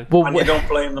 Exactly. Well, and you don't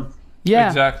blame them. Yeah.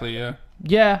 Exactly, yeah.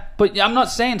 Yeah, but I'm not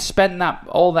saying spend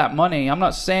all that money. I'm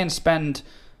not saying spend...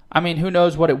 I mean, who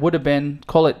knows what it would have been.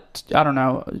 Call it, I don't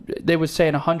know. They were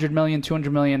saying 100 million,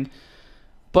 200 million.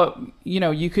 But,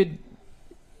 you could...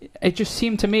 It just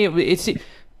seemed to me...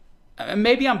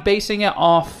 Maybe I'm basing it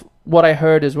off what I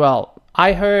heard as well.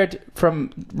 I heard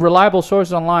from reliable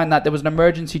sources online that there was an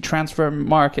emergency transfer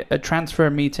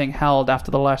meeting held after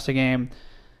the Leicester game.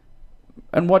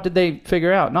 And what did they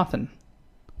figure out? Nothing.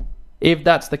 If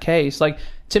that's the case. Like,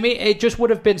 to me, it just would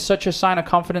have been such a sign of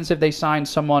confidence if they signed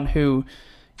someone who,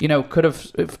 could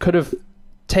have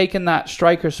taken that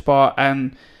striker spot.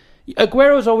 And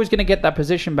Aguero's always going to get that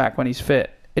position back when he's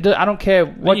fit. I don't care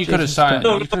what you could have signed.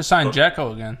 You could have signed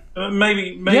Dzeko again.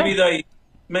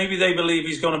 Maybe they believe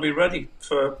he's going to be ready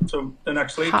for the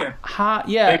next league game.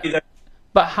 Yeah.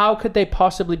 But how could they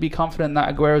possibly be confident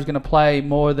that Aguero's going to play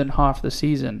more than half the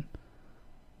season?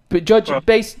 But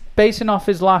basing off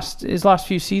his last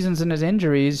few seasons and his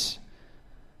injuries,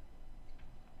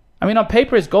 I mean, on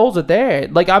paper his goals are there.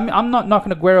 Like, I'm not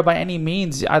knocking Aguero by any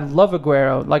means. I love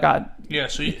Aguero.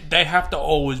 So they have to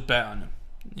always bet on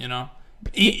him.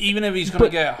 Even if he's going to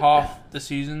get half the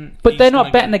season. But they're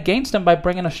not betting against him by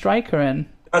bringing a striker in.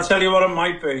 I'll tell you what it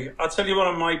might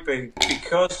be.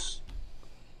 Because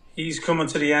he's coming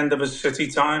to the end of his City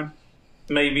time,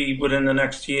 maybe within the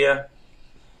next year.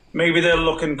 Maybe they're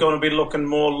going to be looking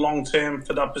more long term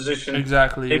for that position.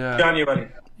 Exactly, in January.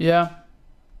 Yeah.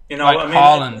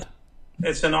 Haaland.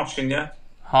 It's an option, yeah?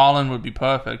 Haaland would be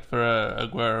perfect for a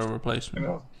Aguero replacement.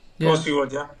 Of course he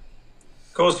would, yeah.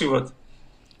 Of course he would.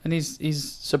 And he's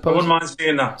supposed... I wouldn't mind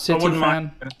seeing that. City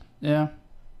fan. Yeah.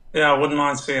 Yeah, I wouldn't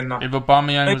mind seeing that. If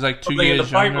Aubameyang was like 2 years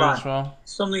younger as well.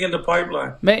 Something in the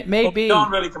pipeline. Maybe.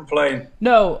 Can't really complain.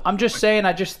 No, I'm just saying,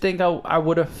 I just think I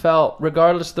would have felt,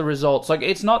 regardless of the results, like,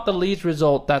 it's not the Leeds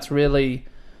result that's really...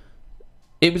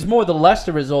 It was more the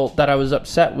Leicester result that I was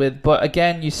upset with. But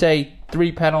again, you say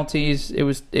 3 penalties. It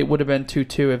would have been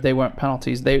 2-2 if they weren't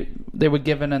penalties. They were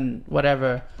given and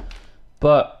whatever.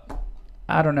 But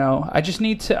I don't know. I just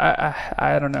need to...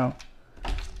 I don't know.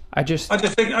 I just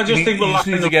think we'll lack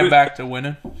need to get back to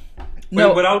winning.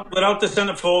 No, without the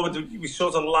centre forward, we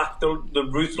sort of lack the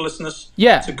ruthlessness.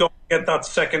 Yeah. To go get that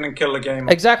second and kill the game.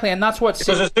 Exactly, and that's what.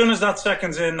 Because as soon as that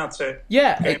second's in, that's it.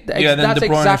 Yeah, then that's De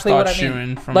Bruyne exactly what I starts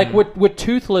mean. shooting Like with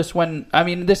Toothless, when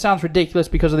this sounds ridiculous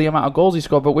because of the amount of goals he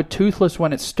scored, but with Toothless,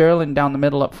 when it's Sterling down the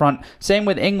middle up front. Same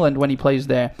with England when he plays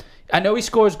there. I know he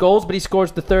scores goals, but he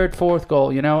scores the third, fourth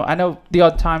goal. I know the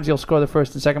odd times he'll score the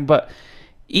first and second, but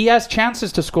he has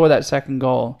chances to score that second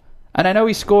goal. And I know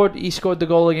he scored the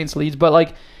goal against Leeds, but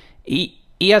like he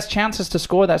has chances to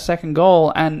score that second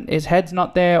goal, and his head's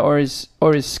not there, or his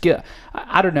skill.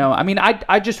 I don't know. I mean,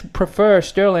 I just prefer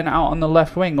Sterling out on the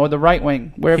left wing or the right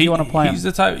wing, wherever you want to play him. He's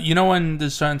the type. When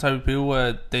there's certain type of people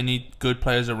where they need good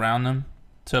players around them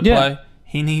to play.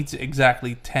 He needs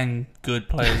exactly 10 good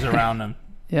players around him.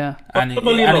 Yeah, and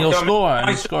he'll score. And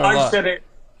he'll score a lot.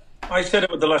 I said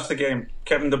it with the Leicester game,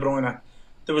 Kevin De Bruyne.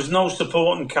 There was no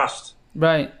supporting cast.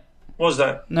 Right. Was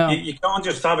there? No. You can't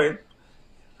just have it.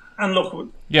 And look...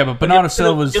 Yeah, but Bernardo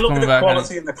Silva's coming back. You look at the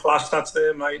quality and the class that's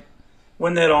there, mate.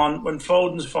 When they're on, when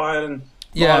Foden's firing,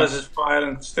 Mahrez is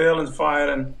firing, Sterling's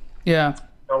firing. Yeah.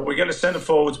 We get the centre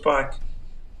forwards back.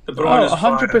 De Bruyne is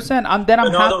fine. 100%. Then I'm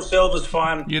Bernardo happy. Silva's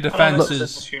fine. Your I don't defense know if is-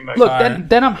 it's too much. Look, Fine.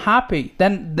 then I'm happy.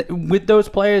 Then with those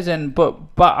players in, but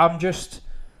I'm just,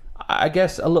 I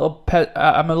guess I'm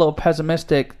a little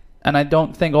pessimistic, and I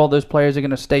don't think all those players are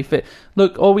going to stay fit.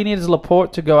 Look, all we need is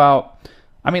Laporte to go out.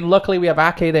 I mean, luckily we have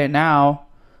Ake there now,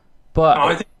 but No,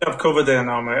 I think we have covered there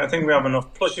now, mate. I think we have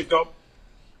enough. Plus, you've got,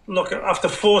 look, after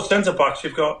 4 centre backs,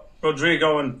 you've got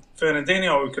Rodrigo and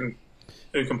Fernandinho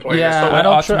who can play. yeah, So I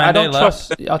don't Otamendi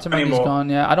trust Otamendi's anymore. gone.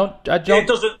 Yeah, I don't.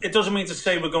 it doesn't mean to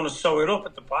say we're going to sew it up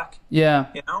at the back, Yeah,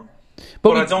 you know.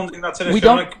 but I don't think that's an we issue.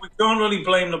 don't- Like, we can't really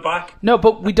blame the back. no,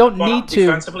 but we don't But need to.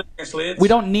 defensively against Leeds. We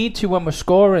don't need to when we're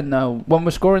scoring though. When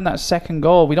we're scoring that second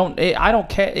goal, we don't. I don't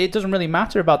care. It doesn't really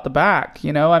matter about the back.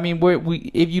 You know, I mean,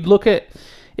 if you look at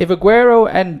if Aguero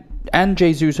and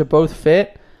Jesus are both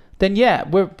fit, then yeah,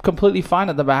 we're completely fine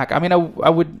at the back. I mean, I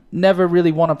would never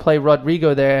really want to play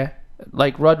Rodrigo there,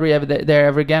 like Rodri there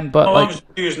ever again. But I like, was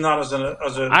using that as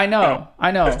a I know,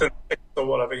 fifth and sixth or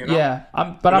whatever, you know. yeah.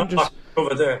 I'm You're just. not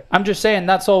over there. I'm just saying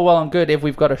that's all well and good if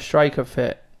we've got a striker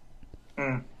fit.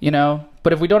 You know?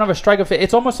 But if we don't have a striker fit,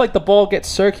 it's almost like the ball gets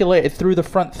circulated through the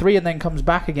front three and then comes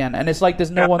back again. And it's like there's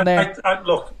no one there.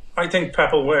 Look, I think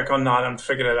Pep will work on that and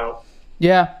figure it out.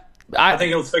 Yeah. I think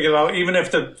he'll figure it out, even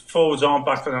if the forwards aren't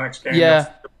back for the next game. Yeah.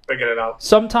 He'll figure it out.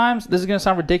 Sometimes, this is going to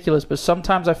sound ridiculous, but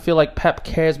sometimes I feel like Pep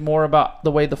cares more about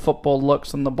the way the football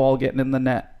looks than the ball getting in the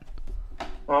net.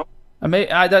 Well,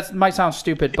 That might sound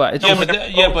stupid, but it's Yeah,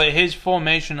 just, but his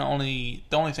formation the only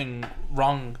thing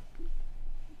wrong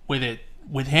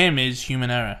with him is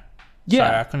human error. Yeah.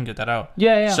 Sorry, I couldn't get that out.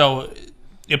 Yeah. So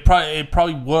it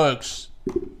probably works.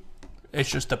 It's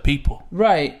just the people.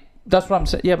 right. That's what I'm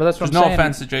saying. Yeah, but that's what There's I'm no saying.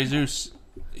 offense to Jesus.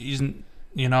 He's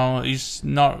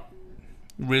not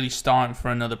really starting for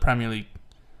another Premier League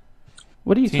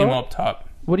What do you team talk? up top.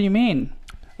 What do you mean?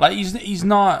 Like he's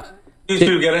not. these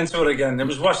two get into it again. It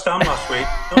was West Ham last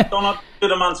week. Don't do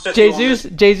the Man City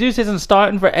one. Jesus isn't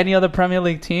starting for any other Premier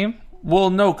League team?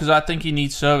 Well, no, because I think he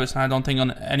needs service, and I don't think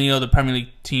any other Premier League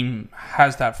team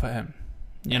has that for him.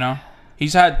 You know,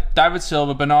 he's had David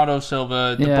Silva, Bernardo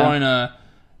Silva, De Yeah. Bruyne.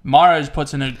 Mahrez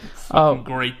puts in a fucking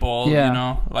great ball. yeah. You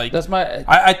know, like That's my...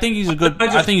 I think he's a good.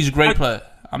 I think he's a great player.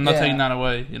 I'm not Yeah. taking that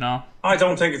away. You know. I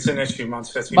don't think it's an issue, Man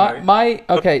City. mate.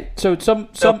 Okay, so some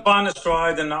They'll find a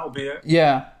stride and that'll be it.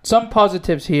 yeah, some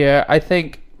positives here. I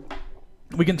think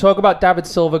we can talk about David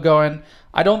Silva going.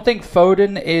 I don't think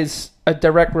Foden is a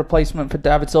direct replacement for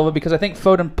David Silva because I think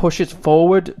Foden pushes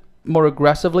forward more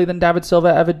aggressively than David Silva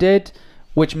ever did,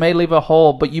 which may leave a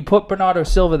hole. But you put Bernardo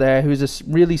Silva there, who's a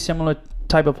really similar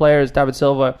type of player as David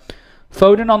Silva.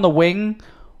 Foden on the wing,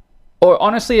 or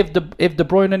honestly, if De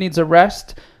Bruyne needs a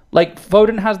rest, like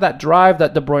Foden has that drive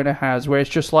that De Bruyne has, where it's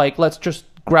just like, let's just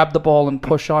grab the ball and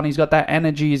push on. He's got that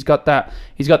energy. He's got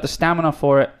the stamina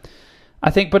for it. I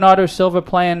think Bernardo Silva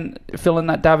filling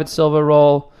that David Silva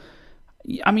role.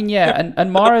 I mean, yeah,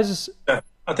 and Mahrez.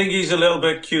 I think he's a little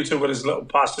bit cuter with his little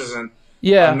passes and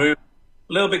move.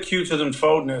 A little bit cuter than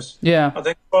Foden is. Yeah. I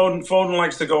think Foden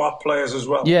likes to go up players as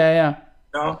well. Yeah.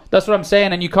 No? That's what I'm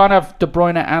saying, and you can't have De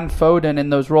Bruyne and Foden in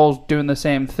those roles doing the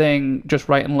same thing, just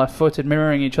right and left footed,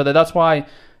 mirroring each other. That's why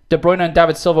De Bruyne and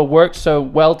David Silva worked so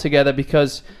well together,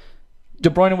 because De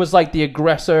Bruyne was like the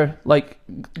aggressor, like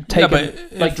taking,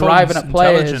 like driving at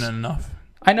players. Intelligent enough.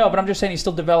 I know, but I'm just saying he's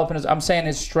still developing. I'm saying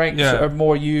his strengths are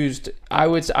more used. I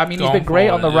mean, he's Going been great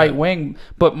on the forward, right wing,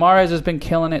 but Mahrez has been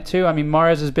killing it too. I mean,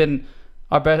 Mahrez has been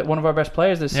one of our best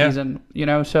players this season. You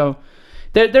know, so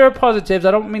there are positives. I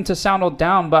don't mean to sound all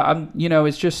down, but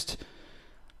it's just,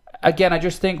 again, I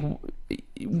just think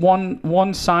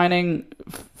one signing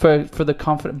for the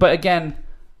confidence. But again,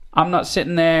 I'm not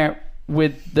sitting there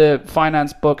with the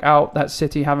finance book out that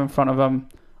City have in front of them.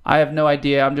 I have no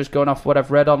idea. I'm just going off what I've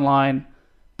read online,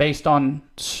 based on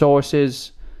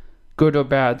sources, good or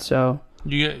bad. So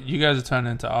you guys are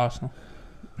turning into Arsenal.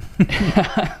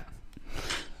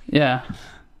 yeah.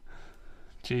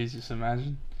 Jesus,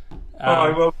 imagine. All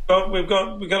right, well, we've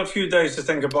got a few days to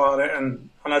think about it, and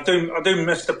I do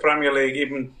miss the Premier League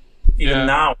even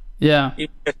now, Yeah.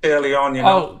 even early on. You know,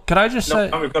 Oh, could I just say?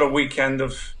 we've got a weekend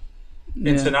of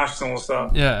international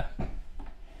stuff. Yeah.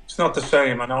 It's not the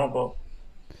same, I know,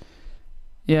 but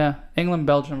Yeah. England,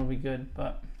 Belgium will be good,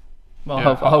 but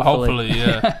Yeah, hopefully.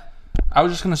 Yeah. I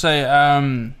was just gonna say,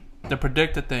 the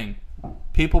predictor thing.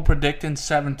 People predicting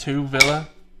 7-2 Villa.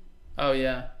 Oh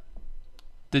yeah.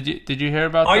 Did you hear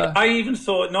about that? I even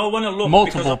thought when I looked,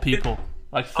 Multiple people,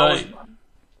 like 30.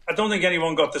 I don't think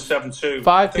anyone got the 7-2.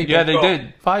 Five people. Yeah, they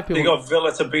did. 5 They people. got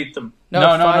Villa to beat them. No,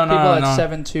 No, 5 people no, at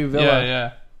no. 7-2 Villa.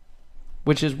 Yeah.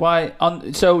 which is why.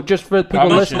 So just for people Not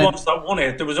the listening, ones that won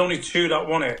it. There was only 2 that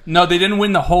won it. No, they didn't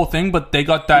win the whole thing, but they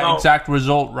got that No. exact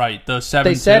result right. The 7-2.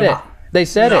 they said it. They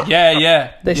said it.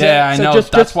 Yeah. They said, I so know.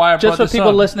 Just, That's why I brought just for this people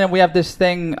up. listening, we have this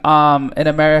thing in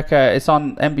America. It's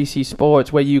on NBC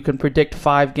Sports where you can predict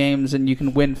 5 games and you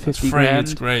can win 50 Free. grand.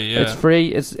 It's great. Yeah. It's free.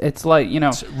 It's like, you know,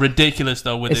 It's ridiculous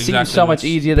though. With it exactly seems so much what's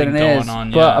easier than been it going is.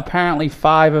 on, But yeah. apparently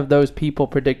 5 of those people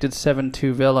predicted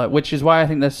 7-2 Villa, which is why I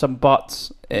think there's some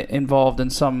bots involved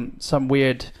and some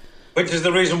weird. Which is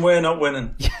the reason we're not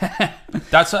winning.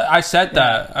 That's I said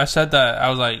that. I said that. I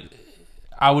was like,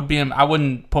 I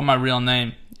wouldn't put my real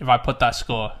name if I put that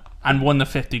score and won the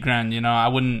 50 grand. You know, I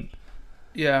wouldn't.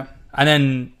 Yeah. And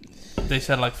then they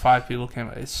said like 5 people came.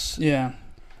 It's Yeah.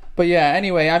 But yeah,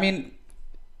 anyway, I mean,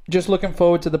 just looking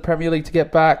forward to the Premier League to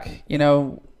get back. You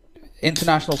know,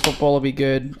 international football will be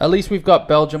good. At least we've got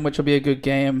Belgium, which will be a good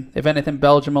game. If anything,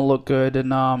 Belgium will look good,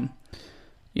 and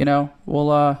you know,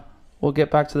 we'll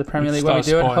get back to the Premier League when we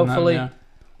do it. Hopefully,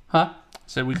 huh?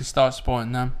 Said we could start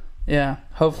supporting them. Yeah.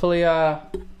 Hopefully,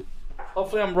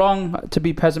 hopefully I'm wrong to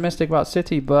be pessimistic about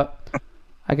City, but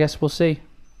I guess we'll see.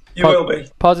 You will be.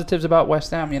 Positives about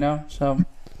West Ham, you know. So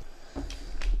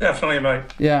Definitely, mate.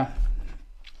 yeah.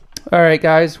 All right,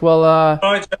 guys. Well, All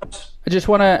right, chaps. I just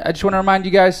wanna remind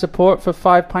you guys, support for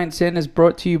 5 Pints In is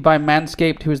brought to you by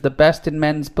Manscaped, who is the best in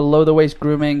men's below the waist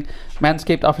grooming.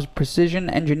 Manscaped offers precision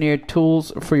engineered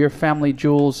tools for your family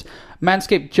jewels.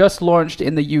 Manscaped just launched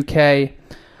in the UK.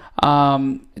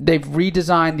 They've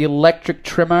redesigned the electric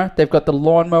trimmer. They've got the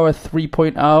lawnmower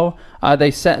 3.0.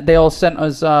 They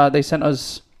sent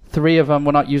us 3 of them.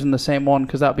 We're not using the same one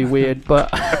because that'd be weird, but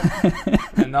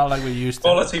And not like we used to.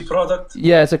 Quality product.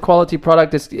 yeah, it's a quality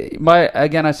product.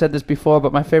 Again, I said this before,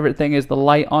 but my favorite thing is the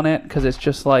light on it because it's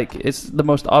just like it's the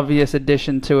most obvious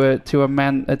addition to a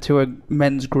men's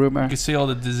groomer. You can see all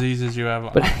the diseases you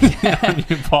have But on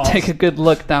your balls. take a good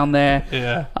look down there.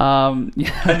 Yeah.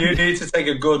 Yeah. And you need to take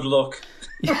a good look.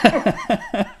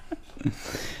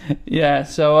 Yeah,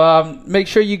 so make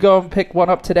sure you go and pick one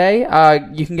up today.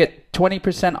 You can get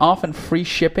 20% off and free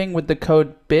shipping with the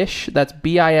code BISH. That's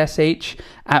BISH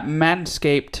at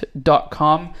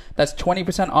manscaped.com. That's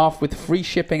 20% off with free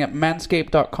shipping at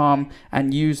manscaped.com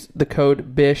and use the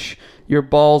code BISH. Your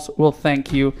balls will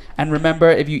thank you. And remember,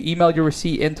 if you email your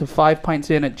receipt into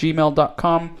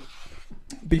 5pintsin@gmail.com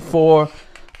before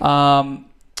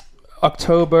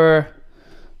October...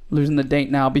 Losing the date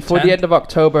now. Before 10th? the end of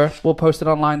October, we'll post it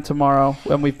online tomorrow,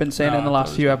 and we've been saying it in the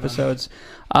last few episodes.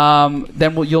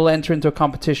 Then you'll enter into a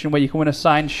competition where you can win a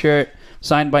signed shirt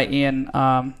signed by Ian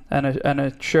and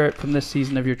a shirt from this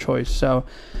season of your choice. So,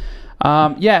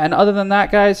 yeah, and other than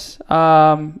that, guys,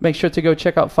 make sure to go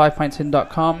check out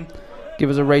 5pintsin.com. Give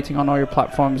us a rating on all your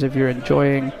platforms if you're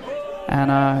enjoying.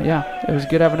 And, yeah, it was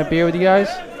good having a beer with you guys.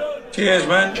 Cheers,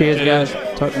 man. Cheers, guys.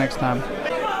 Talk next time.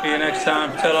 See you next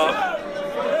time. Ta-ra.